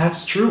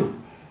 that's true.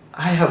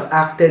 I have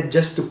acted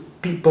just to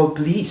people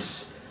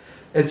please.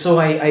 And so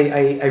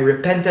I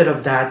repented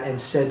of that and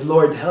said,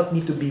 Lord, help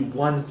me to be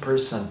one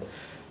person.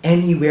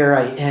 Anywhere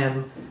I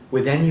am,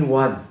 with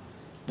anyone,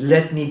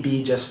 let me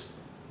be just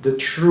the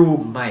true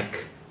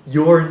Mike,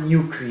 your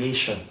new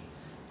creation.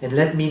 And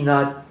let me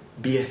not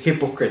be a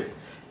hypocrite.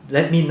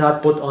 Let me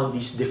not put on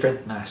these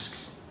different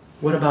masks.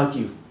 What about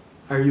you?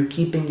 Are you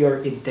keeping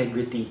your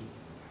integrity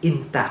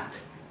intact?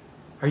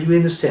 Are you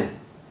innocent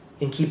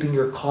in keeping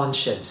your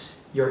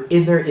conscience, your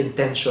inner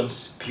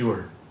intentions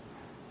pure?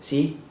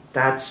 See,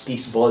 that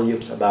speaks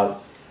volumes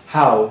about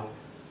how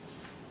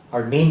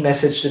our main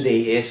message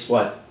today is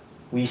what?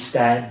 We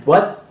stand,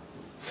 what?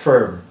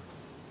 Firm.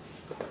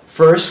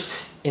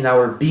 First, in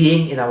our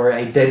being, in our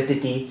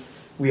identity,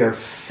 we are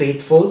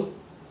faithful.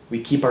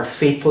 We keep our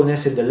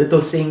faithfulness in the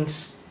little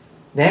things.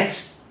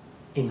 Next,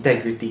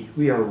 integrity.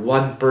 We are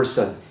one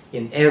person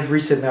in every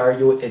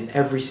scenario, in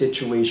every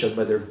situation,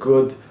 whether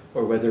good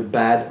or whether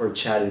bad or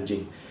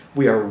challenging.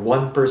 We are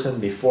one person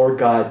before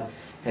God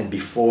and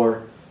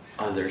before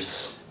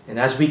others. And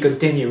as we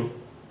continue,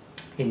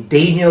 in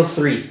Daniel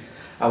 3,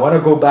 I want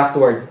to go back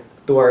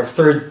to our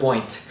third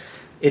point.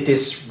 It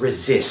is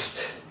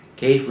resist.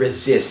 Okay,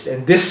 resist.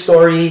 And this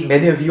story,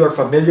 many of you are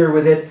familiar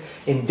with it.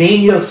 In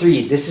Daniel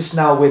 3, this is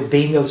now with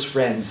Daniel's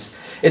friends.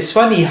 It's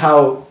funny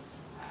how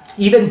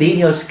even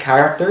Daniel's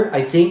character,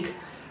 I think,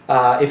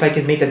 if I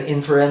can make an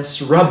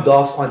inference, rubbed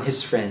off on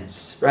his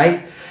friends,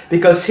 right?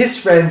 Because his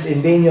friends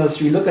in Daniel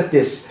 3, look at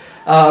this.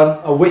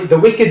 The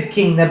wicked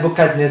king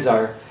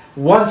Nebuchadnezzar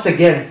once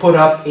again put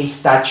up a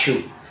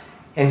statue.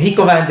 And he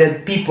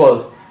commanded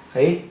people,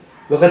 okay?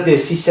 Look at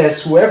this. He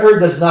says, whoever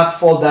does not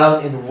fall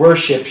down in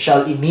worship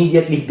shall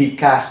immediately be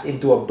cast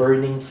into a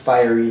burning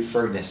fiery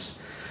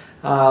furnace.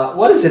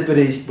 What is it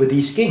with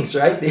these kings,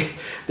 right?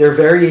 They're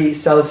very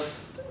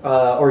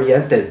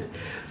self-oriented.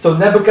 So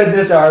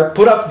Nebuchadnezzar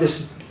put up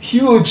this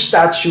huge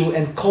statue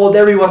and called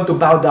everyone to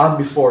bow down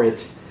before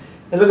it.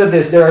 And look at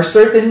this. There are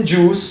certain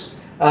Jews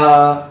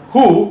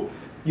who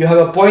you have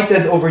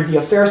appointed over the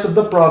affairs of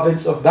the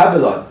province of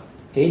Babylon.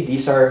 Okay,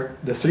 these are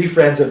the three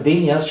friends of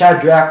Daniel,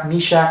 Shadrach,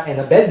 Meshach, and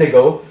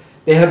Abednego.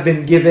 They have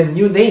been given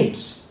new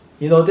names.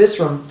 You know this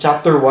from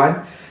chapter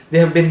 1. They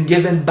have been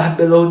given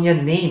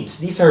Babylonian names.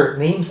 These are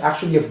names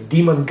actually of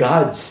demon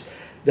gods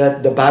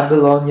that the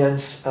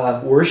Babylonians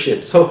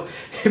worship. So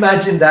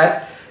imagine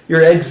that.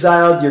 You're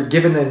exiled, you're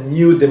given a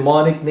new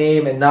demonic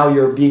name, and now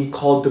you're being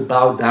called to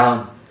bow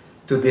down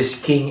to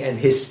this king and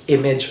his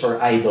image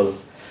or idol.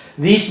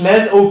 These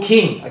men, O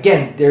king,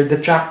 again, they're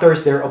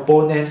detractors, they're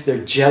opponents,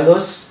 they're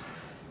jealous,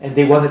 and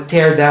they want to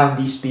tear down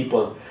these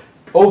people.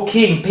 O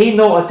king, pay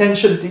no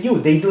attention to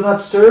you. They do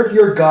not serve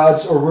your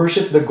gods or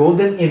worship the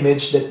golden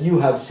image that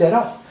you have set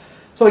up.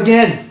 So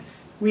again,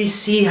 we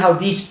see how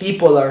these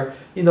people are,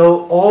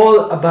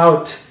 all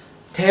about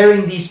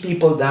tearing these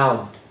people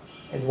down.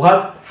 And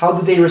how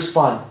do they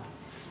respond?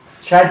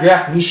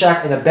 Shadrach,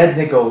 Meshach, and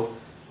Abednego,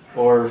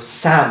 or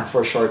Sam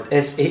for short,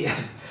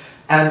 S-A-M,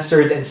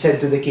 answered and said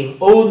to the king,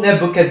 O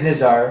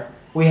Nebuchadnezzar,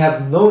 we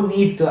have no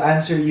need to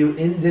answer you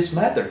in this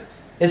matter.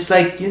 It's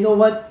like, you know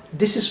what?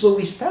 This is what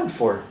we stand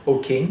for, O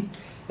king.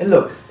 And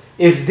look,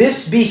 if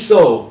this be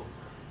so,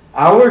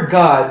 our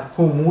God,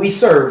 whom we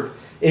serve,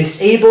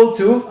 is able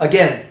to,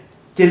 again,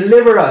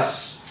 deliver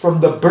us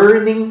from the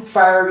burning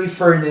fiery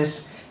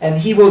furnace,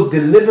 and he will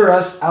deliver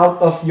us out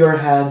of your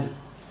hand,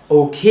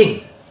 O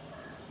king.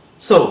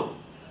 So,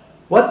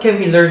 what can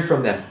we learn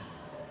from them?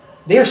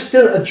 They are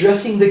still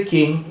addressing the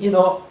king,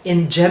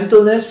 in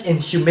gentleness and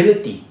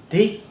humility.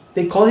 They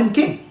call him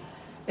king.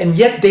 And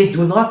yet they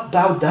do not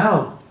bow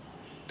down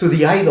to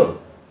the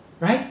idol,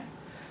 right?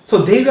 So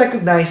they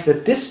recognize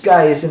that this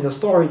guy is in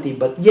authority,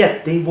 but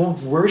yet they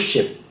won't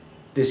worship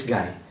this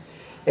guy.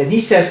 And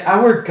he says,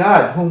 our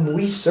God, whom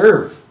we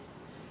serve,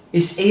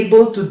 is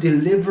able to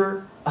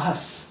deliver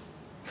us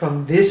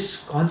from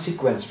this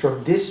consequence,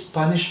 from this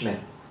punishment,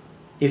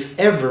 if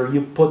ever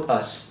you put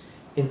us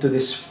into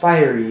this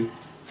fiery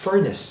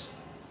furnace.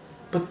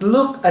 But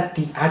look at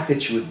the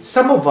attitude.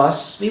 Some of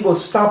us, we will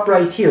stop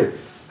right here.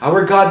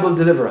 Our God will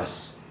deliver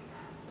us.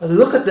 But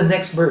look at the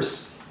next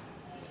verse.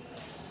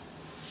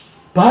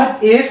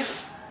 But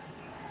if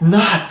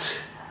not,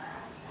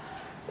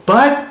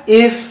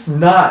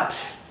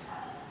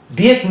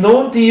 be it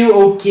known to you,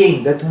 O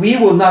king, that we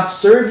will not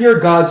serve your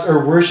gods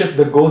or worship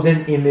the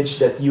golden image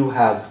that you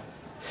have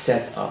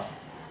set up.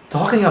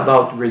 Talking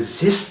about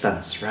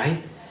resistance,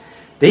 right?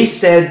 They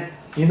said,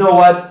 you know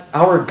what?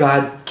 Our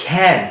God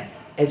can.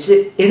 And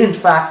in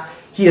fact,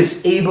 He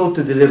is able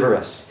to deliver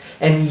us.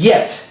 And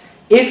yet,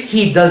 if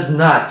He does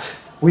not,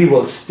 we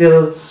will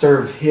still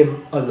serve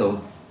Him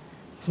alone.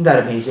 Isn't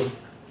that amazing?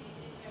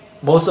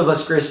 Most of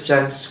us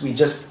Christians, we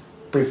just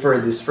prefer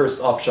this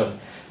first option.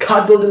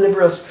 God will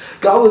deliver us.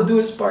 God will do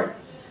His part.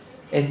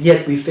 And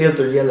yet we fail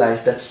to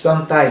realize that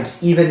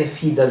sometimes, even if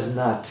He does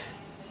not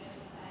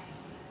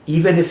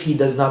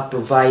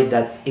provide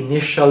that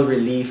initial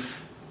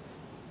relief,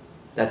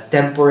 that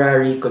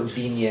temporary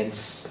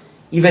convenience,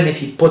 even if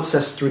He puts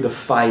us through the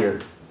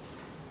fire,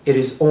 it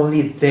is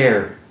only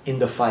there in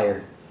the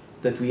fire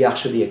that we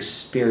actually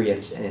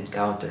experience and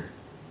encounter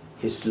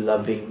His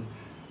loving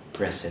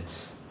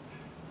presence.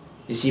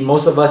 You see,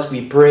 most of us,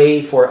 we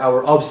pray for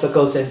our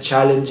obstacles and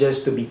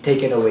challenges to be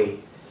taken away.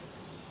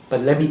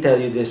 But let me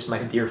tell you this, my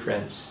dear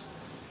friends.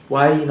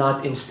 Why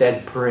not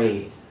instead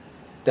pray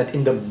that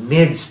in the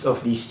midst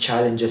of these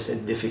challenges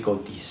and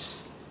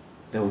difficulties,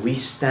 that we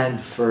stand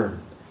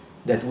firm,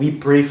 that we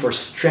pray for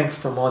strength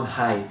from on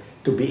high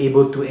to be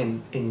able to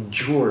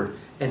endure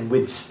and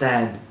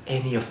withstand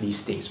any of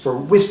these things, for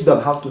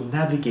wisdom how to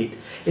navigate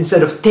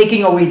instead of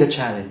taking away the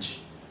challenge.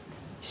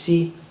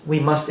 See, we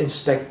must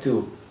inspect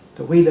too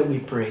the way that we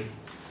pray.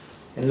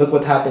 And look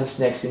what happens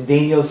next in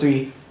Daniel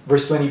 3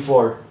 verse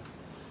 24.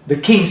 The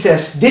king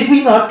says, "Did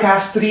we not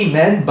cast 3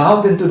 men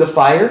bound into the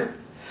fire?"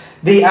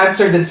 They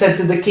answered and said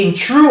to the king,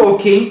 "True, O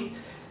king."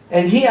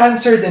 And he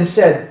answered and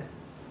said,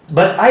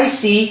 "But I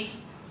see,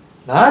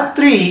 not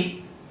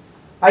 3,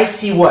 I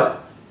see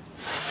what?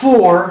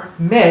 4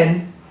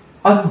 men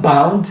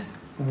unbound,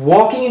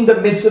 walking in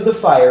the midst of the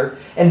fire,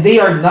 and they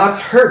are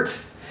not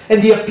hurt.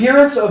 And the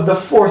appearance of the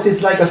 4th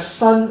is like a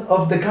son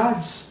of the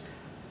gods."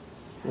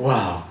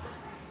 Wow.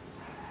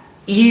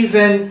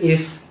 Even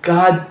if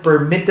God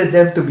permitted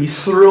them to be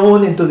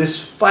thrown into this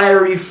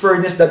fiery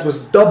furnace that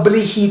was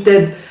doubly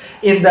heated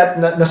in that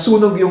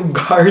nasunog yung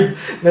guard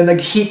na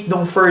nag-heat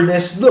ng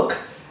furnace, look,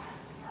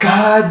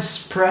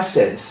 God's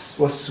presence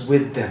was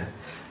with them.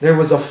 There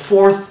was a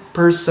fourth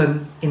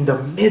person in the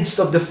midst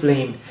of the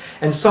flame.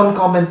 And some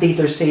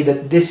commentators say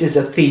that this is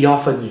a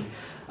theophany.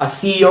 A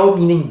theo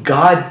meaning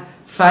God,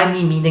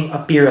 phany meaning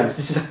appearance.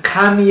 This is a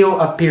cameo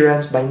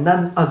appearance by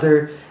none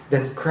other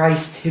than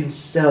Christ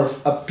himself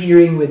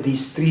appearing with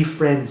these three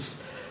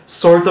friends.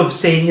 Sort of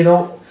saying,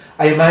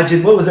 I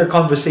imagine, what was their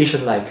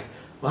conversation like?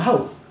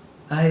 Wow,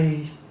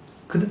 I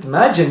couldn't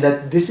imagine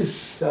that this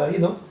is,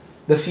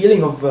 the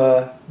feeling of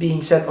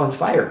being set on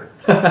fire.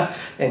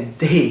 And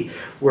they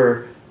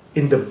were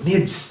in the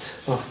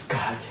midst of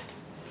God.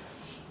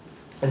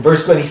 And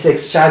verse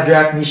 26,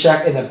 Shadrach,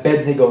 Meshach, and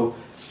Abednego,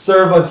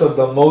 servants of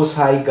the Most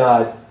High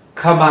God,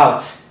 come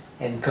out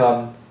and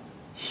come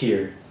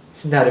here.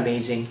 Isn't that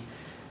amazing?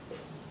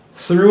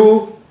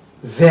 Through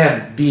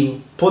them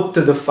being put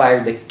to the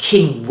fire, the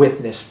king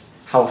witnessed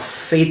how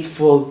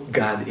faithful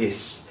God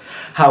is.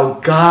 How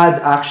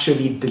God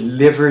actually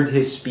delivered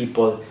his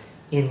people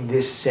in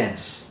this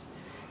sense.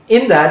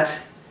 In that,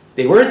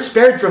 they weren't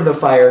spared from the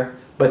fire,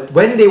 but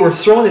when they were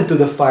thrown into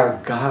the fire,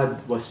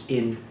 God was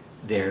in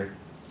their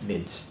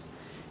midst.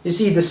 You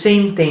see, the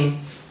same thing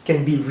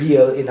can be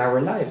real in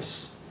our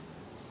lives.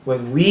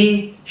 When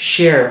we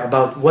share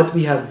about what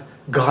we have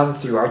gone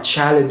through, our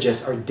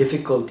challenges, our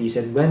difficulties,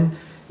 and when,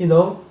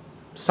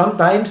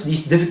 sometimes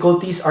these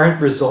difficulties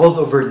aren't resolved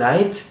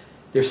overnight.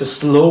 There's a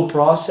slow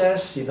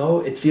process,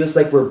 it feels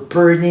like we're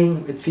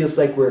burning, it feels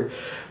like we're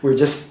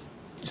just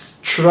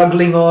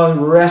struggling on,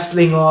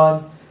 wrestling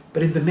on.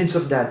 But in the midst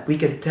of that, we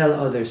can tell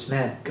others,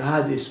 man,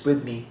 God is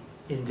with me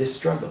in this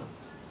struggle.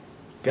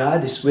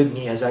 God is with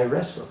me as I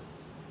wrestle.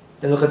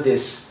 Then look at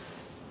this.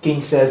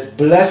 King says,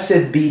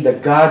 blessed be the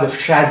God of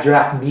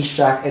Shadrach,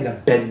 Meshach, and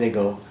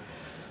Abednego,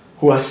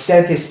 who has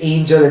sent his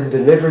angel and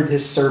delivered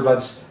his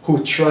servants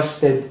who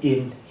trusted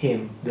in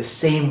him. The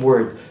same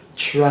word,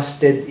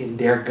 trusted in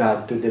their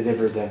God to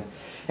deliver them.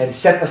 And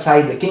set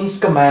aside the king's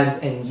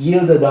command and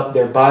yielded up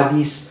their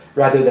bodies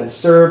rather than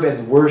serve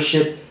and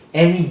worship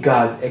any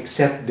God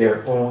except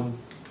their own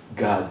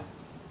God.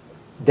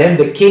 Then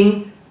the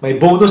king, may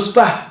bonus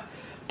pa,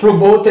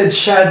 promoted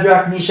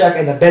Shadrach, Meshach,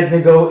 and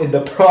Abednego in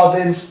the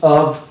province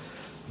of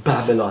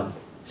Babylon.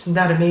 Isn't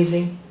that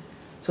amazing?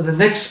 So the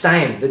next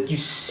time that you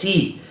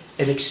see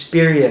and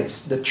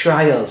experience the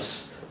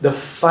trials, the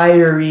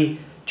fiery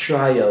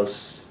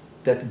trials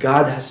that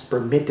God has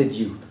permitted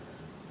you,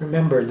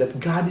 remember that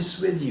God is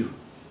with you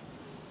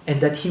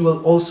and that he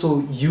will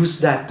also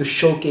use that to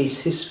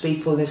showcase his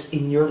faithfulness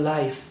in your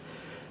life.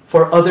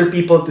 For other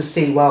people to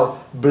say,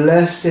 wow,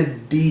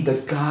 blessed be the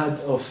God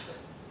of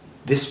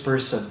this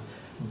person.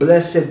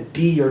 Blessed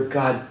be your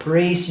God.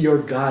 Praise your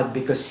God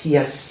because he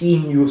has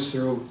seen you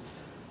through.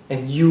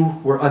 And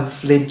you were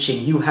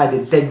unflinching. You had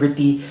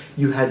integrity.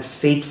 You had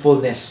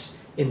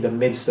faithfulness in the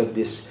midst of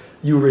this.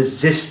 You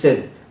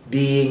resisted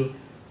being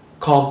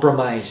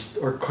compromised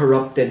or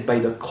corrupted by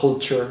the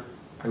culture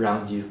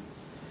around you.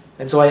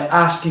 And so I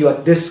ask you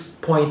at this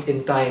point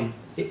in time,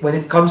 when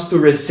it comes to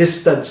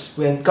resistance,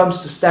 when it comes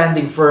to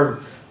standing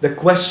firm, the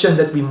question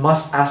that we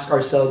must ask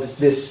ourselves is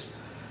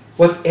this: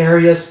 what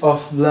areas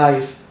of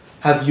life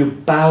have you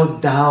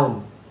bowed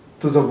down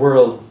to the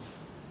world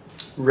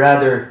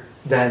rather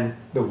than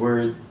the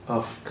Word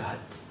of God?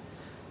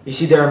 You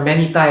see, there are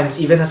many times,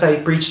 even as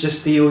I preach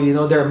this to you,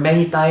 there are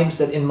many times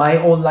that in my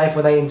own life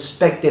when I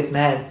inspect it,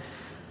 man,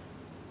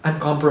 I'm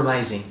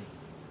compromising,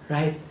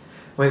 right?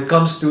 When it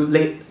comes to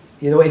late,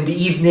 in the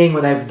evening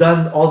when I've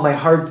done all my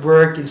hard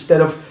work,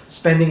 instead of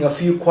spending a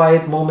few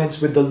quiet moments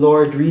with the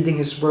Lord, reading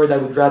His Word, I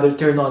would rather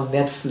turn on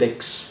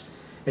Netflix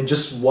and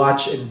just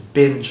watch and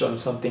binge on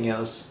something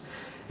else.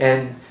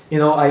 And,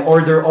 I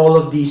order all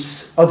of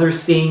these other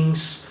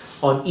things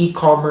on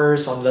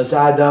e-commerce, on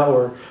Lazada,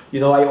 or,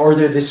 I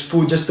order this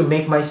food just to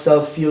make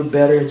myself feel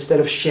better instead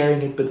of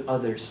sharing it with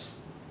others,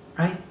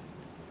 right?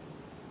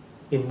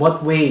 In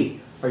what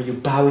way are you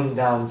bowing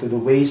down to the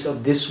ways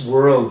of this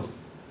world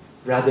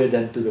rather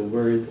than to the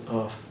Word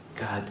of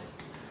God?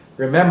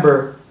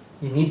 Remember,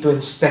 you need to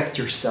inspect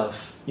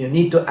yourself. You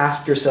need to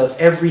ask yourself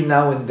every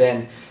now and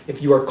then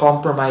if you are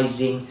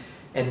compromising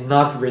and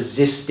not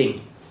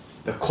resisting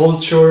the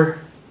culture,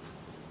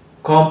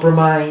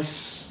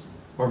 compromise,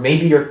 or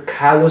maybe you're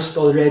calloused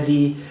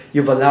already.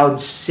 You've allowed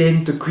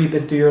sin to creep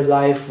into your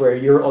life where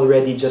you're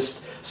already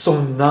just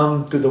so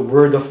numb to the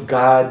Word of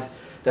God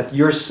that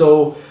you're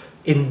so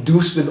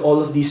induced with all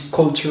of these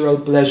cultural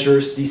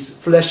pleasures, these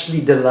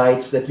fleshly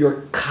delights, that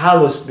you're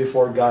calloused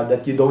before God,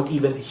 that you don't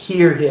even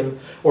hear Him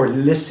or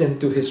listen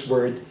to His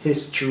Word,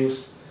 His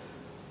truth.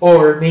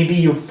 Or maybe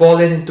you've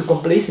fallen into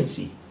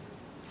complacency.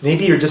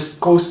 Maybe you're just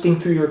coasting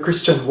through your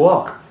Christian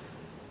walk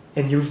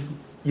and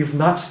you've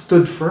not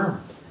stood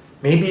firm.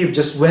 Maybe you've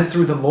just went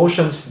through the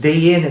motions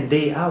day in and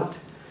day out.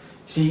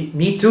 See,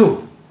 me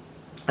too.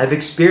 I've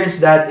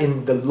experienced that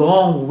in the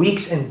long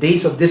weeks and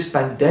days of this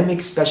pandemic,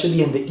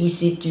 especially in the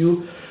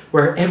ECQ,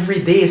 where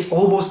every day is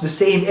almost the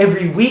same,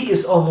 every week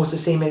is almost the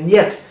same, and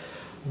yet,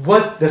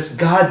 what does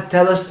God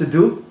tell us to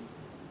do?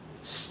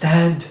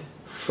 Stand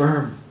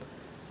firm.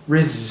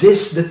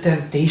 Resist the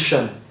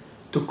temptation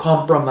to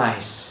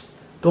compromise.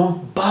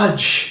 Don't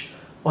budge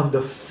on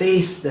the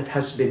faith that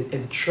has been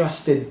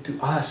entrusted to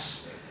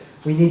us.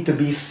 We need to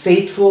be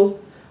faithful.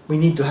 We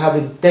need to have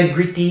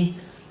integrity.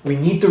 We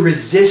need to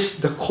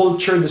resist the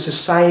culture, the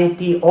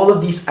society, all of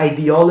these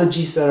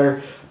ideologies that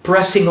are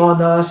pressing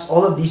on us,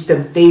 all of these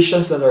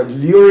temptations that are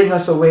luring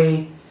us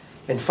away.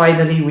 And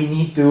finally, we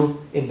need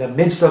to, in the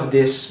midst of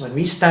this, when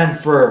we stand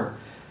firm,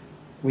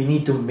 we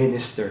need to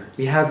minister.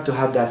 We have to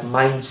have that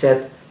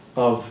mindset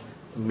of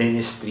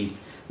ministry.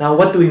 Now,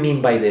 what do we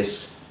mean by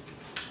this?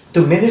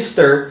 To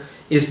minister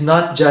is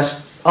not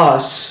just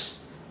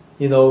us,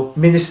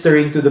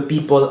 ministering to the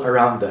people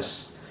around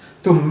us.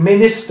 To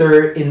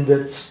minister in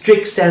the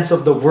strict sense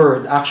of the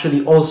word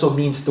actually also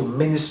means to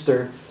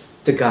minister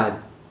to God.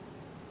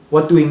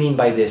 What do we mean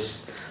by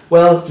this?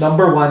 Well,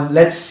 number one,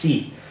 let's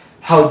see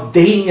how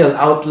Daniel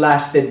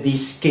outlasted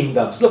these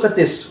kingdoms. Look at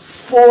this,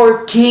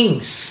 4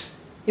 kings.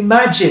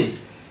 Imagine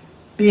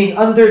being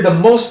under the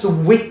most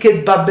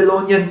wicked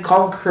Babylonian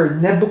conqueror,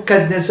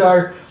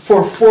 Nebuchadnezzar,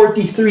 for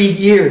 43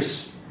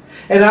 years.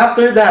 And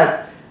after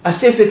that,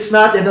 as if it's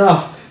not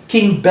enough,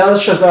 King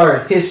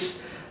Belshazzar,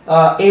 his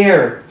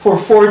heir, for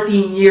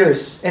 14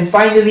 years. And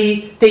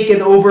finally,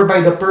 taken over by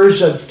the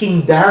Persians,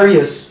 King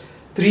Darius,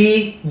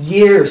 3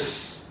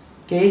 years.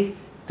 Okay?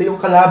 Ito yung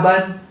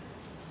kalaban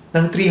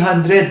ng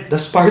 300, the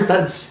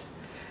Spartans.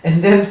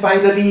 And then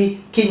finally,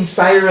 King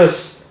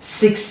Cyrus,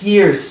 6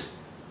 years.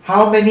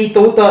 How many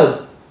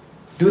total?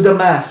 Do the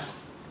math.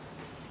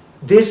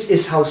 This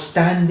is how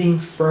standing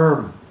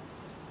firm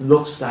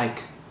looks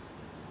like.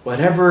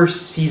 Whatever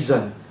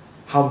season,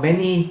 how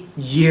many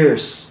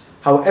years,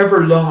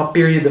 however long a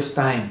period of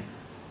time,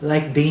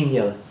 like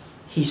Daniel,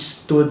 he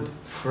stood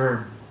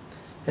firm.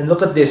 And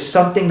look at this,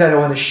 something that I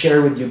want to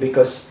share with you,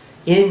 because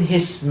in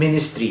his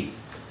ministry,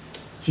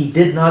 he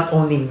did not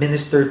only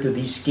minister to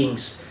these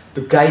kings,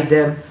 to guide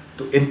them,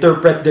 to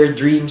interpret their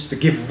dreams, to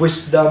give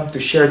wisdom, to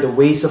share the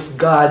ways of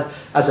God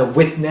as a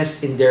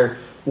witness in their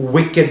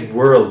wicked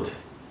world.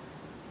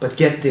 But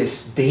get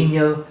this,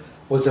 Daniel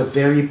was a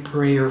very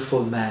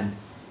prayerful man.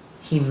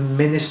 He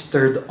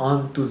ministered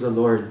unto the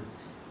Lord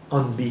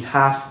on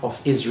behalf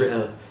of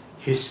Israel,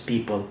 his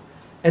people.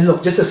 And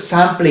look, just a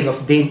sampling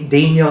of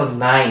Daniel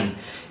 9.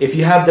 If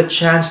you have the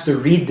chance to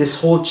read this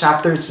whole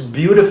chapter, it's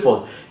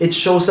beautiful. It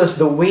shows us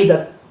the way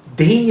that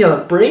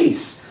Daniel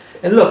prays.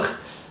 And look,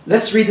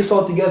 let's read this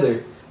all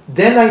together.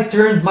 Then I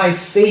turned my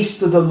face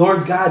to the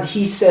Lord God.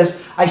 He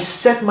says, I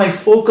set my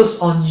focus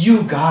on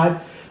you,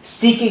 God,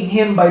 seeking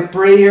Him by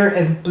prayer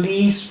and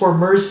pleas for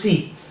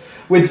mercy.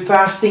 With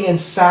fasting and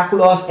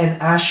sackcloth and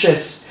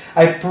ashes,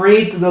 I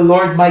prayed to the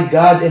Lord my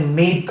God and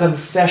made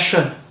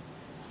confession.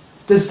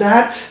 Does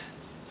that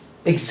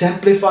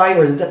exemplify,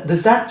 or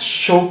does that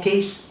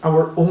showcase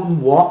our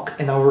own walk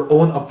and our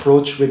own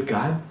approach with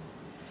God?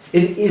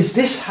 Is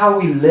this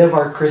how we live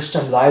our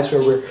Christian lives,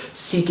 where we're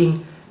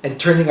seeking and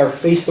turning our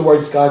face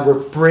towards God?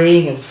 We're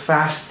praying and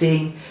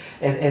fasting,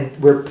 and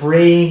we're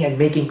praying and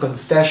making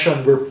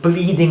confession. We're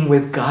pleading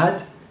with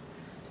God.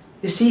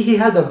 You see, he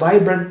had a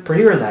vibrant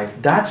prayer life.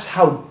 That's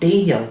how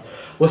Daniel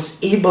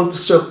was able to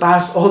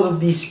surpass all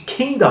of these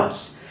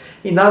kingdoms.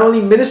 He not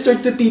only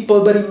ministered to people,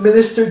 but he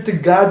ministered to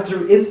God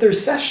through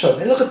intercession.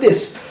 And look at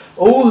this.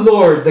 O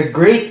Lord, the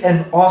great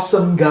and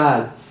awesome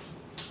God,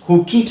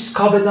 who keeps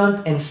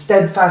covenant and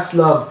steadfast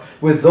love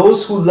with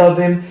those who love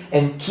Him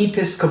and keep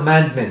His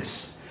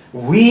commandments.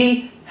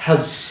 We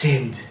have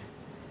sinned.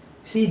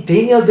 See,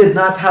 Daniel did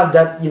not have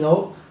that,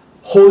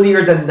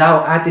 holier than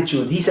thou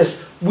attitude. He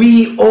says,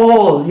 we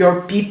all,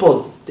 your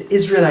people, the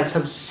Israelites,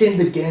 have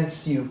sinned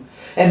against you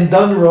and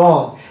done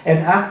wrong and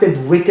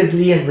acted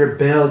wickedly and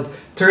rebelled,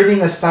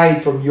 turning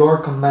aside from your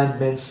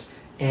commandments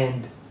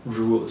and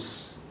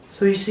rules.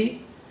 So you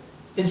see,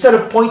 instead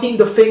of pointing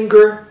the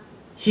finger,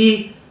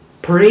 he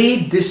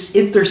prayed this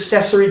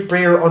intercessory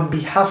prayer on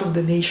behalf of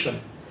the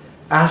nation,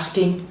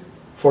 asking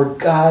for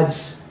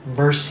God's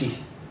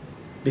mercy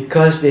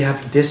because they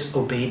have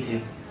disobeyed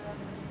Him.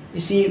 You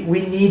see,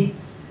 we need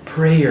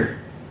prayer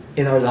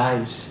in our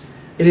lives.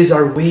 It is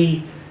our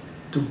way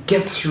to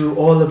get through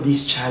all of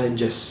these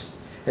challenges.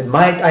 And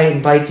might I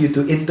invite you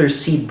to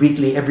intercede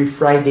weekly every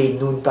Friday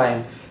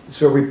noontime. It's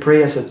where we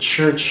pray as a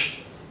church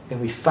and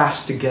we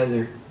fast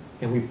together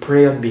and we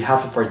pray on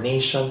behalf of our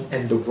nation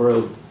and the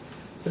world.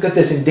 Look at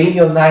this. In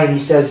Daniel 9, he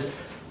says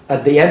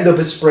at the end of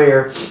his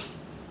prayer,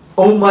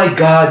 Oh my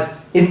God,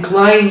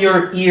 incline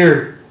your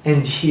ear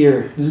and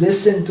hear.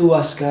 Listen to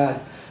us, God.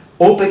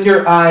 Open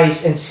your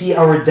eyes and see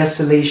our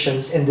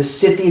desolations and the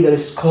city that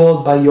is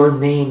called by your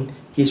name.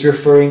 He's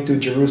referring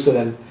to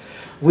Jerusalem.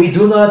 We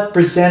do not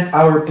present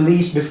our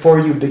pleas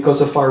before you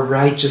because of our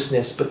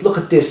righteousness. But look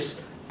at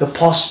this, the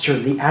posture,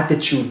 the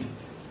attitude.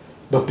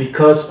 But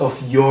because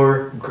of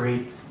your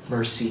great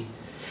mercy.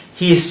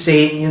 He is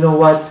saying, you know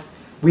what?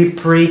 We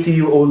pray to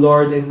you, O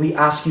Lord, and we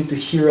ask you to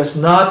hear us,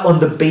 not on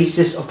the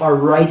basis of our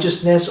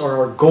righteousness or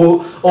our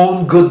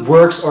own good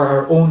works or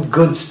our own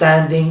good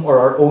standing or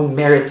our own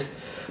merit,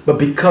 but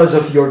because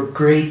of your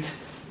great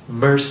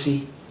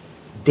mercy.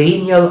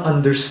 Daniel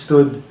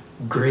understood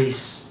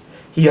grace.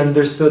 He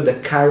understood the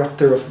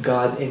character of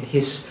God in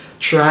his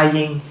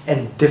trying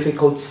and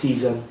difficult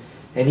season.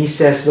 And he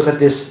says, look at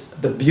this,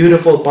 the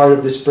beautiful part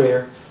of this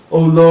prayer. O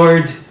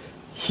Lord,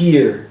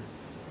 hear.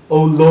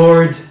 O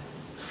Lord,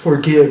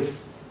 forgive.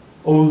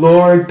 O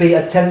Lord, pay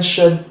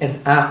attention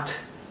and act.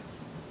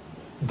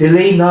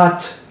 Delay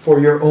not for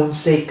your own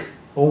sake,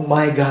 O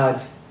my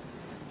God,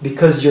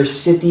 because your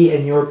city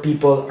and your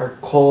people are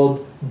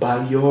called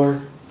by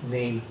your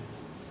name.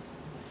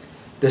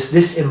 Does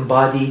this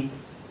embody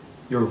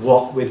your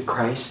walk with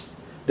Christ?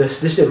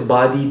 Does this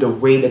embody the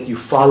way that you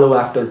follow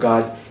after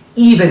God,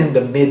 even in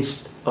the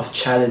midst of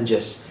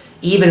challenges,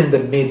 even in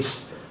the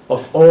midst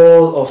of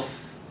all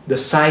of the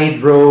side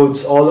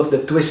roads, all of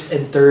the twists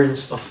and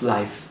turns of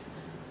life?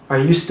 Are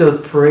you still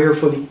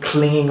prayerfully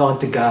clinging on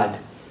to God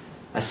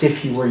as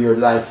if He were your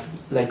life?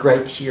 Like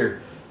right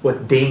here,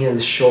 what Daniel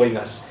is showing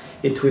us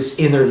into his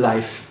inner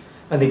life,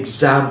 an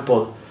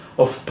example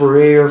of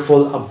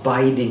prayerful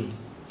abiding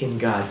in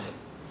God.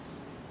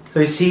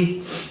 So you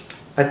see,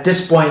 at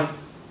this point,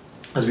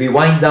 as we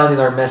wind down in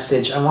our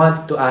message, I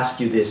want to ask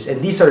you this,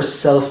 and these are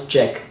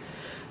self-check.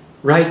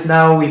 Right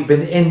now, we've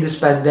been in this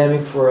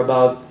pandemic for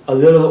about a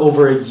little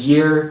over a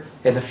year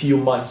and a few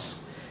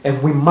months.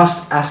 And we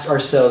must ask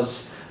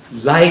ourselves,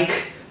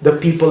 like the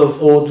people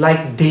of old,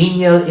 like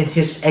Daniel in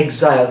his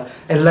exile,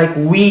 and like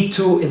we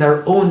too in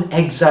our own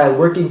exile,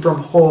 working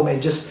from home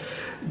and just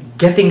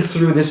getting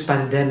through this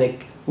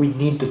pandemic, we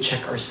need to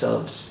check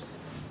ourselves.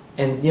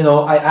 And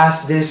I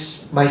ask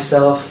this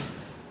myself.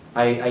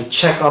 I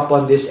check up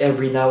on this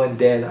every now and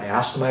then. I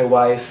ask my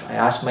wife, I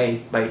ask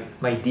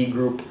my D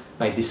group,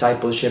 my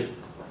discipleship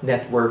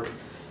network.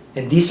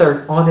 And these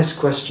are honest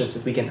questions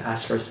that we can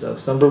ask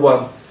ourselves. Number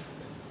one,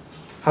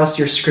 how's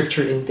your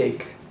scripture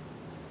intake?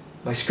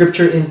 My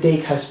scripture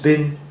intake has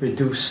been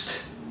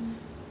reduced.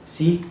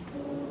 See?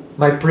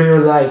 My prayer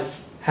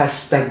life has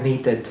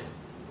stagnated.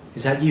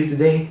 Is that you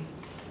today?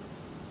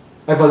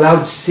 I've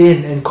allowed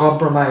sin and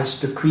compromise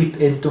to creep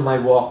into my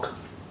walk.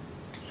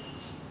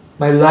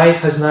 My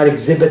life has not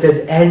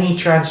exhibited any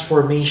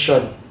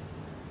transformation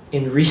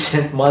in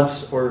recent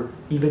months or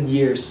even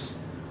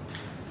years.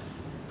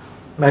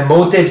 My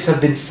motives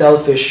have been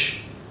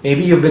selfish.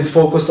 Maybe you've been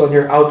focused on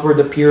your outward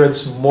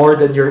appearance more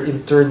than your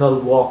internal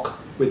walk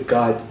with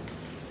God.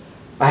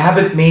 I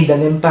haven't made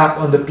an impact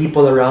on the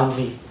people around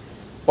me.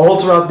 All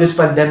throughout this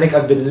pandemic,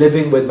 I've been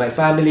living with my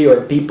family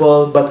or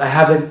people, but I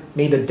haven't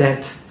made a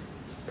dent.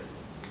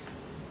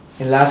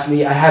 And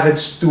lastly, I haven't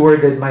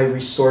stewarded my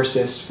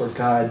resources for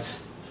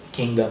God's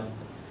kingdom.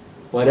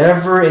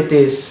 Whatever it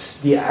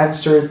is, the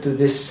answer to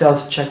these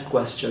self-check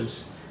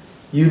questions,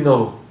 you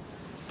know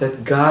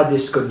that God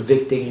is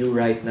convicting you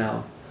right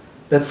now.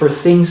 That for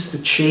things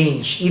to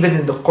change, even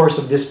in the course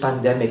of this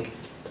pandemic,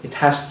 it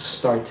has to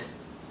start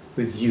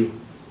with you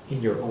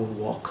in your own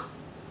walk.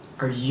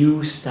 Are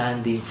you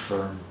standing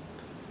firm?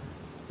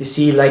 You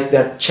see, like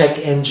that check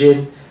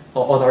engine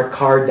on our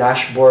car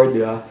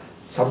dashboard,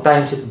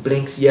 sometimes it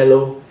blinks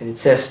yellow and it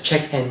says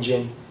check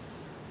engine.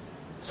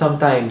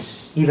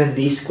 Sometimes even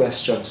these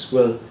questions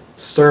will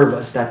serve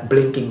as that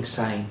blinking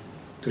sign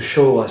to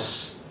show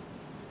us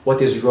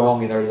what is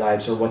wrong in our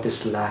lives or what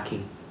is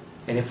lacking.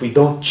 And if we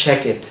don't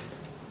check it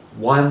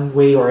one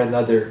way or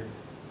another,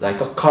 like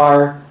a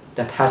car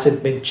that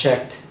hasn't been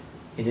checked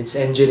in its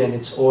engine and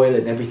its oil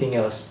and everything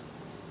else,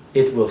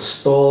 it will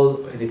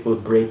stall and it will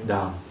break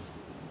down.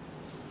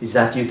 Is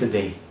that you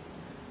today?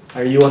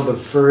 Are you on the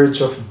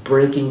verge of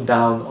breaking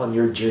down on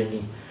your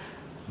journey,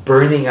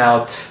 burning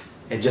out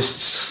and just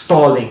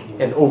stalling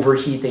and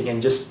overheating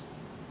and just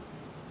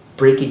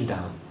breaking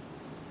down?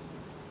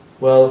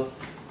 Well,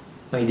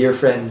 my dear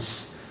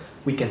friends,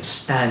 we can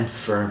stand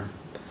firm.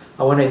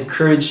 I want to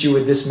encourage you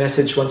with this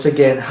message once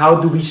again.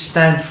 How do we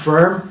stand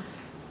firm?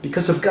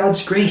 Because of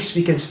God's grace,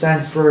 we can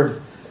stand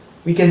firm.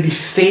 We can be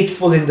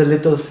faithful in the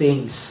little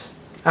things.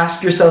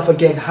 Ask yourself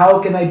again,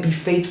 how can I be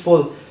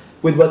faithful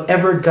with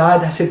whatever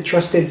God has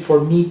entrusted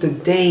for me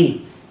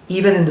today,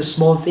 even in the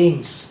small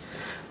things?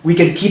 We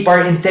can keep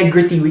our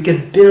integrity. We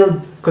can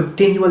build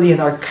continually in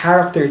our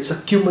character. It's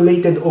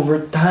accumulated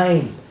over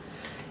time.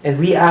 And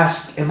we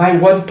ask, am I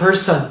one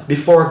person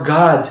before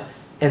God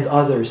and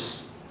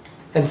others?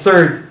 And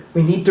third,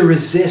 we need to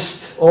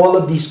resist all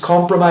of these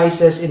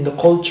compromises in the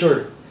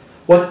culture.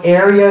 What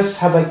areas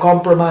have I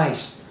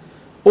compromised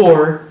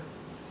or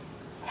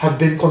have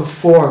been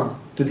conformed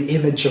to the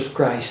image of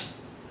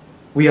Christ?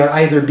 We are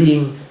either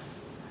being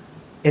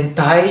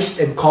enticed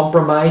and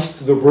compromised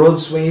to the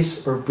world's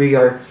ways, or we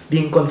are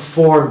being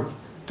conformed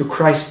to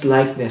Christ's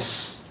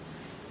likeness.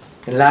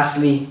 And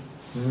lastly,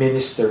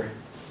 minister.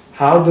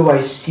 How do I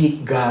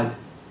seek God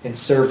and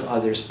serve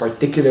others,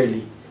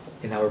 particularly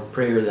in our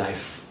prayer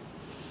life?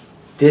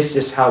 This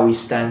is how we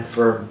stand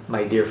firm,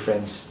 my dear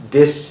friends.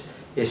 This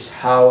is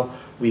how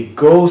we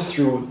go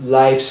through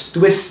life's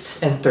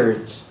twists and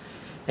turns.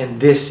 And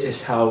this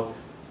is how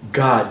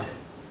God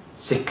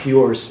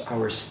secures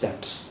our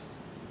steps.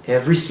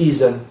 Every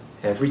season,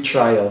 every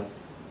trial,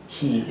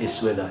 He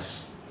is with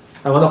us.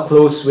 I want to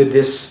close with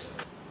this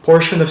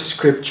portion of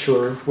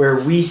scripture where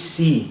we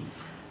see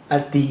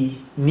at the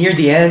near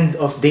the end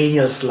of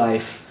Daniel's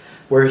life,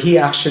 where he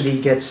actually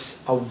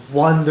gets a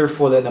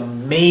wonderful and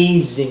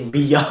amazing,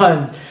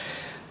 beyond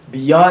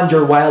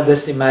your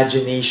wildest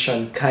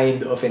imagination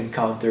kind of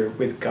encounter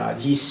with God.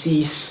 He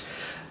sees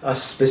a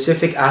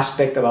specific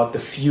aspect about the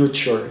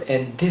future,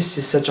 and this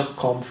is such a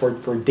comfort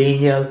for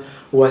Daniel,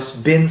 who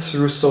has been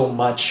through so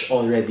much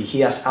already. He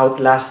has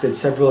outlasted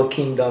several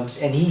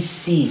kingdoms, and he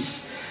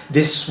sees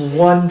this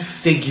one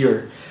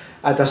figure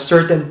at a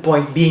certain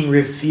point being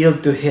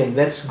revealed to him.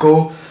 Let's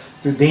go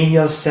to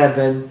Daniel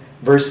 7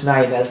 verse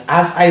 9.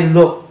 As I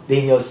looked,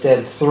 Daniel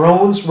said,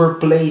 thrones were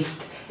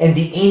placed and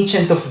the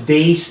Ancient of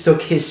Days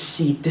took his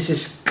seat. This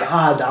is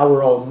God,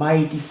 our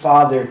Almighty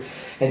Father.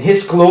 And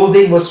his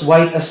clothing was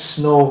white as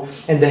snow,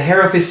 and the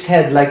hair of his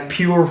head like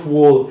pure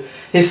wool.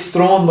 His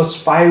throne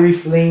was fiery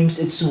flames,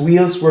 its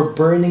wheels were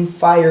burning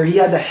fire. He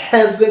had a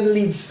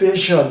heavenly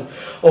vision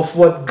of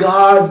what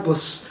God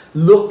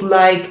looked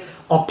like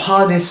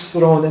upon his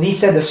throne. And he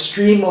said a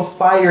stream of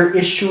fire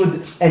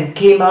issued and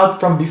came out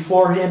from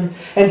before him,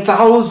 and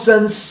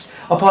thousands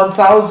upon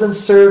thousands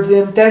served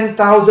him.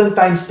 10,000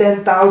 times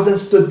 10,000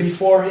 stood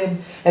before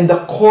him, and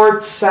the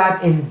court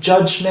sat in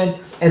judgment,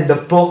 and the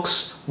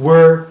books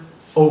were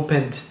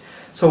opened.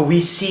 So we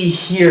see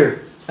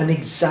here an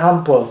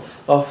example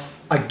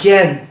of,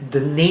 again,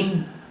 the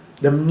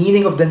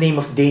meaning of the name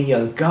of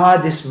Daniel.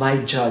 God is my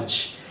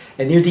judge.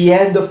 And near the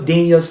end of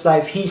Daniel's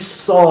life, he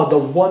saw the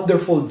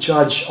wonderful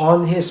judge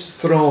on his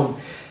throne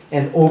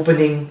and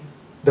opening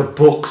the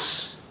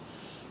books.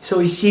 So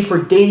we see, for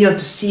Daniel to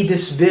see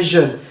this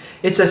vision,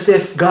 it's as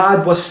if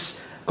God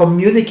was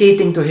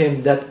communicating to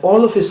him that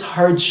all of his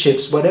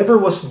hardships, whatever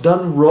was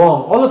done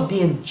wrong, all of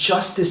the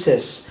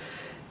injustices,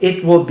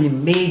 it will be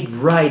made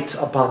right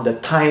upon the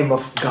time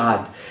of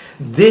God.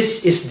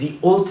 This is the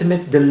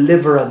ultimate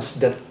deliverance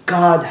that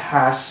God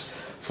has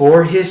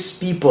for his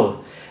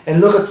people. And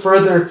look at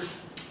further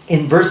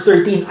in verse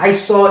 13. I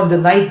saw in the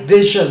night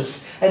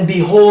visions, and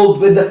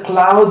behold, with the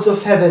clouds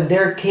of heaven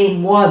there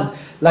came one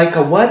like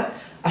a what?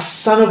 A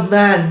son of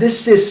man.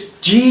 This is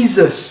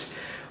Jesus,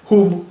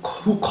 who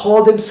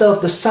called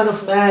himself the Son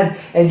of Man.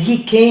 And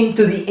he came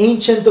to the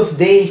Ancient of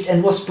Days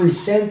and was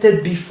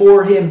presented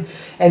before him.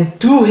 And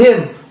to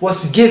him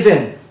was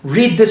given,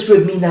 read this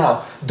with me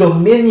now,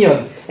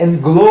 dominion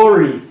and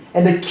glory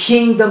and the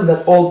kingdom,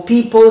 that all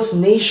peoples,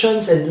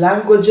 nations, and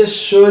languages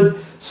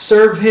should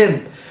serve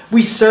him.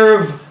 We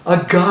serve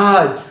a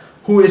God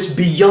who is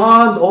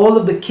beyond all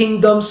of the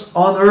kingdoms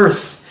on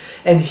earth.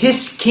 And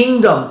his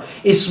kingdom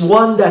is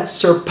one that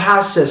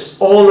surpasses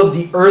all of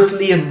the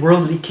earthly and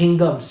worldly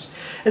kingdoms.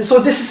 And so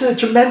this is a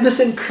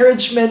tremendous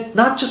encouragement,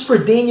 not just for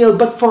Daniel,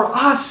 but for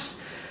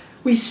us.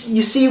 You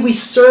see, we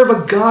serve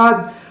a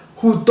God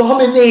who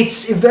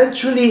dominates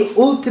eventually,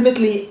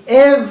 ultimately,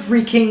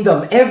 every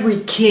kingdom, every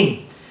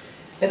king.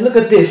 And look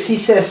at this. He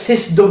says,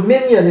 his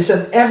dominion is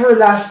an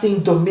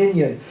everlasting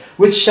dominion,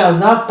 which shall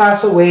not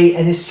pass away,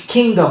 and his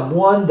kingdom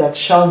one that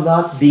shall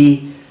not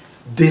be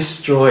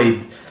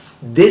destroyed.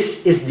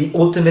 This is the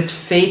ultimate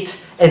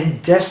fate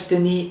and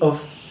destiny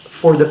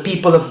for the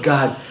people of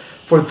God,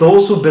 for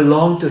those who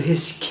belong to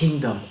his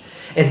kingdom.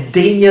 And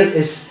Daniel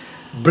is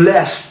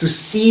blessed to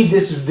see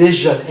this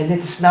vision, and it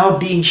is now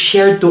being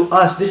shared to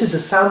us. This is a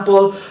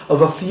sample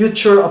of a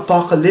future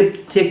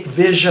apocalyptic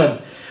vision,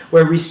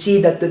 where we see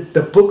that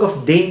the book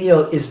of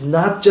Daniel is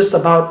not just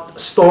about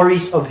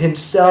stories of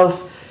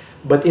himself,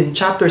 but in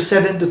chapter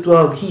 7 to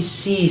 12, he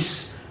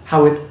sees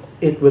how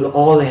it will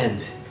all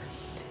end.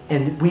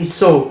 And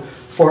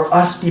for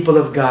us people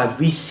of God,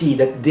 we see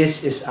that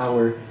this is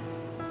our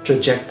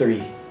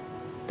trajectory.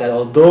 That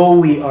although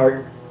we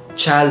are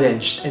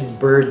challenged and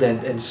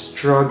burdened and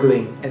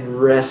struggling and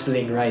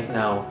wrestling right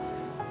now,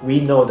 we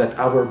know that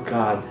our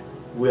God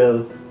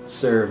will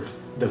serve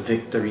the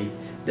victory,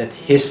 that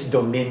his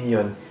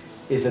dominion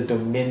is a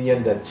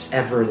dominion that's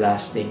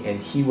everlasting,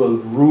 and he will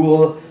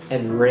rule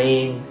and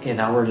reign in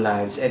our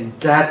lives. And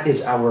that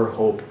is our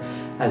hope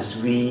as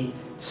we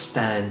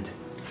stand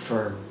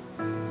firm.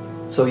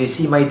 So you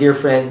see, my dear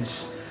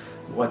friends,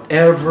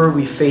 whatever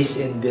we face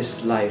in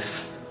this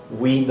life,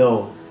 we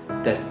know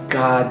that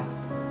God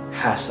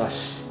has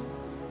us.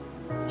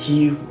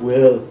 He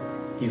will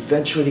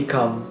eventually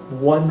come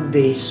one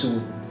day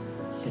soon,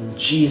 and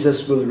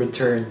Jesus will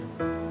return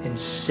and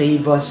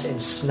save us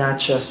and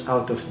snatch us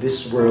out of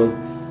this world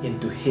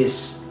into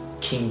his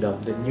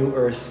kingdom, the new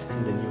earth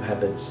and the new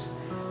heavens.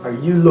 Are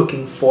you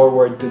looking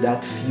forward to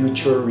that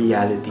future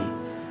reality?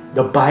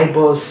 The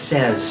Bible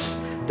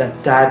says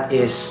that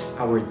is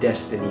our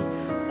destiny.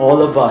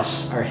 All of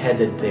us are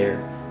headed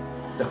there.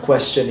 The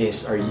question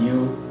is, are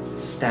you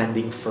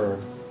standing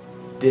firm?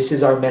 This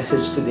is our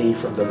message today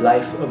from the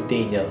life of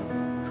Daniel,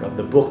 from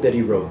the book that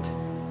he wrote.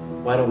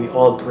 Why don't we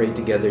all pray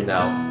together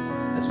now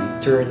as we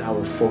turn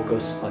our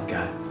focus on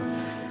God.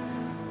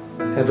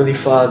 Heavenly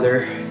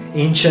Father,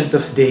 Ancient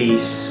of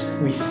Days,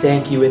 we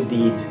thank you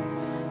indeed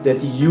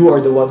that you are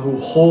the one who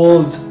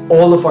holds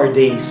all of our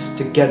days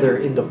together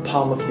in the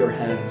palm of your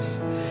hands.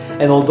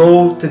 And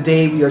although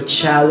today we are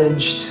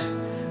challenged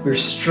we're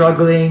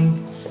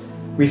struggling,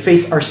 we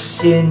face our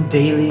sin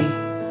daily,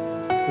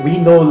 we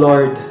know,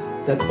 Lord,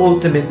 that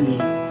ultimately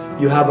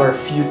you have our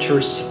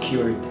future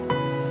secured.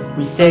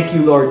 We thank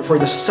you, Lord, for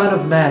the Son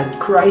of Man,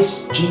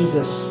 Christ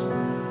Jesus,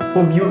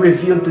 whom you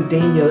revealed to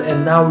Daniel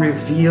and now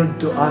revealed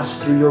to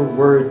us through your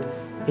word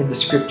in the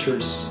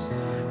scriptures.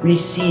 We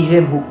see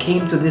him who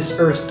came to this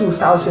earth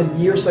 2,000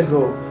 years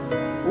ago,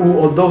 who,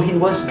 although he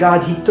was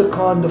God, he took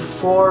on the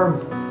form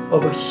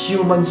of a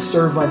human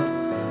servant,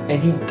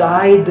 and he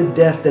died the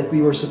death that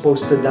we were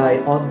supposed to die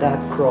on that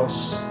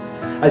cross.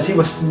 As he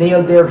was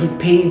nailed there, he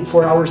paid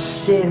for our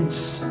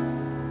sins,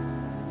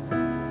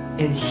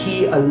 and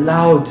he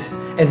allowed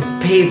and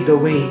paved the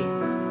way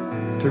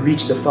to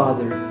reach the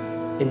Father.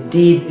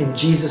 Indeed, in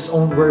Jesus'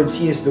 own words,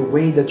 he is the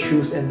way, the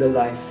truth, and the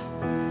life.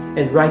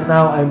 And right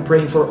now, I'm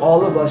praying for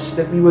all of us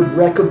that we would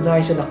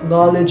recognize and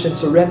acknowledge and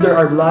surrender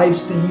our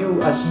lives to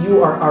you as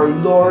you are our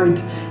Lord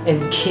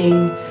and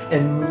King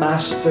and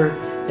Master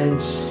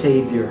and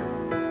Savior.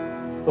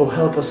 Oh,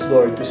 help us,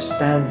 Lord, to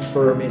stand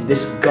firm in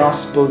this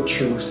gospel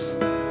truth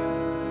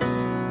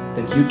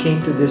that you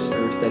came to this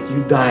earth, that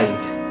you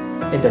died,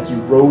 and that you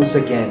rose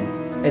again,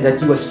 and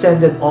that you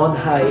ascended on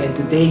high, and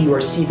today you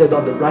are seated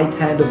on the right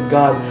hand of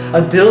God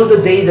until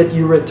the day that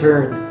you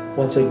return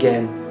once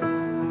again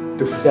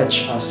to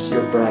fetch us,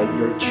 your bride,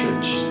 your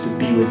church, to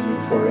be with you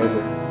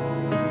forever.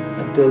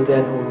 Until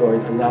then, O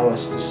Lord, allow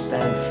us to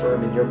stand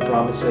firm in your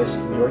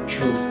promises, in your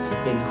truth,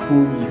 in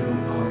who you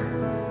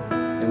are.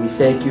 And we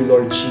thank you,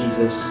 Lord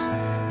Jesus,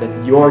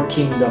 that your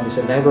kingdom is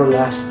an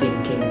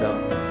everlasting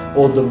kingdom.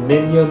 All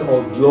dominion,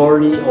 all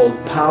glory, all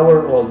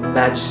power, all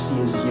majesty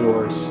is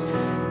yours.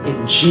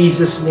 In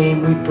Jesus'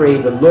 name we pray,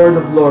 the Lord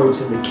of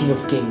Lords and the King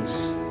of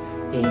Kings.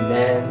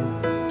 Amen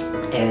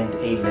and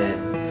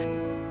amen.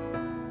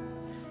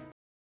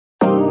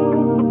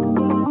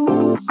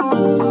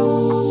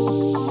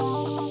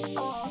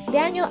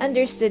 Daniel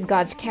understood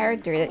God's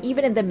character that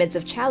even in the midst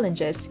of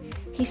challenges,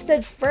 he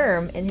stood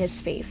firm in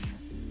his faith.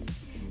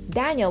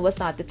 Daniel was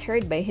not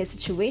deterred by his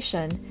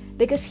situation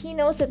because he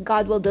knows that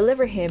God will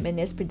deliver him in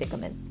his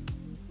predicament.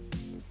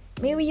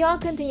 May we all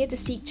continue to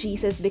seek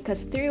Jesus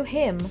because through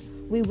him,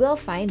 we will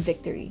find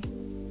victory.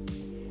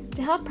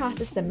 To help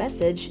process the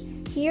message,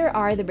 here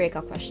are the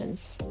breakout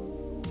questions.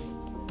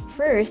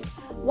 First,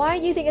 why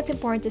do you think it's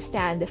important to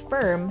stand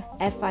firm,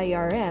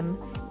 F-I-R-M,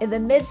 in the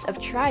midst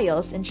of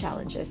trials and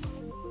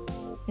challenges?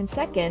 And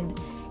second,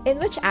 in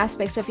which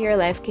aspects of your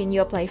life can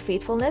you apply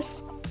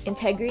faithfulness,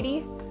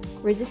 integrity,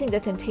 resisting the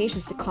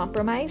temptations to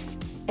compromise,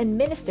 and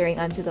ministering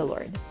unto the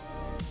Lord?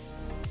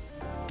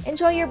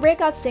 Enjoy your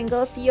breakout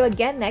single. See you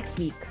again next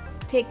week.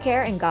 Take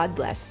care and God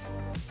bless.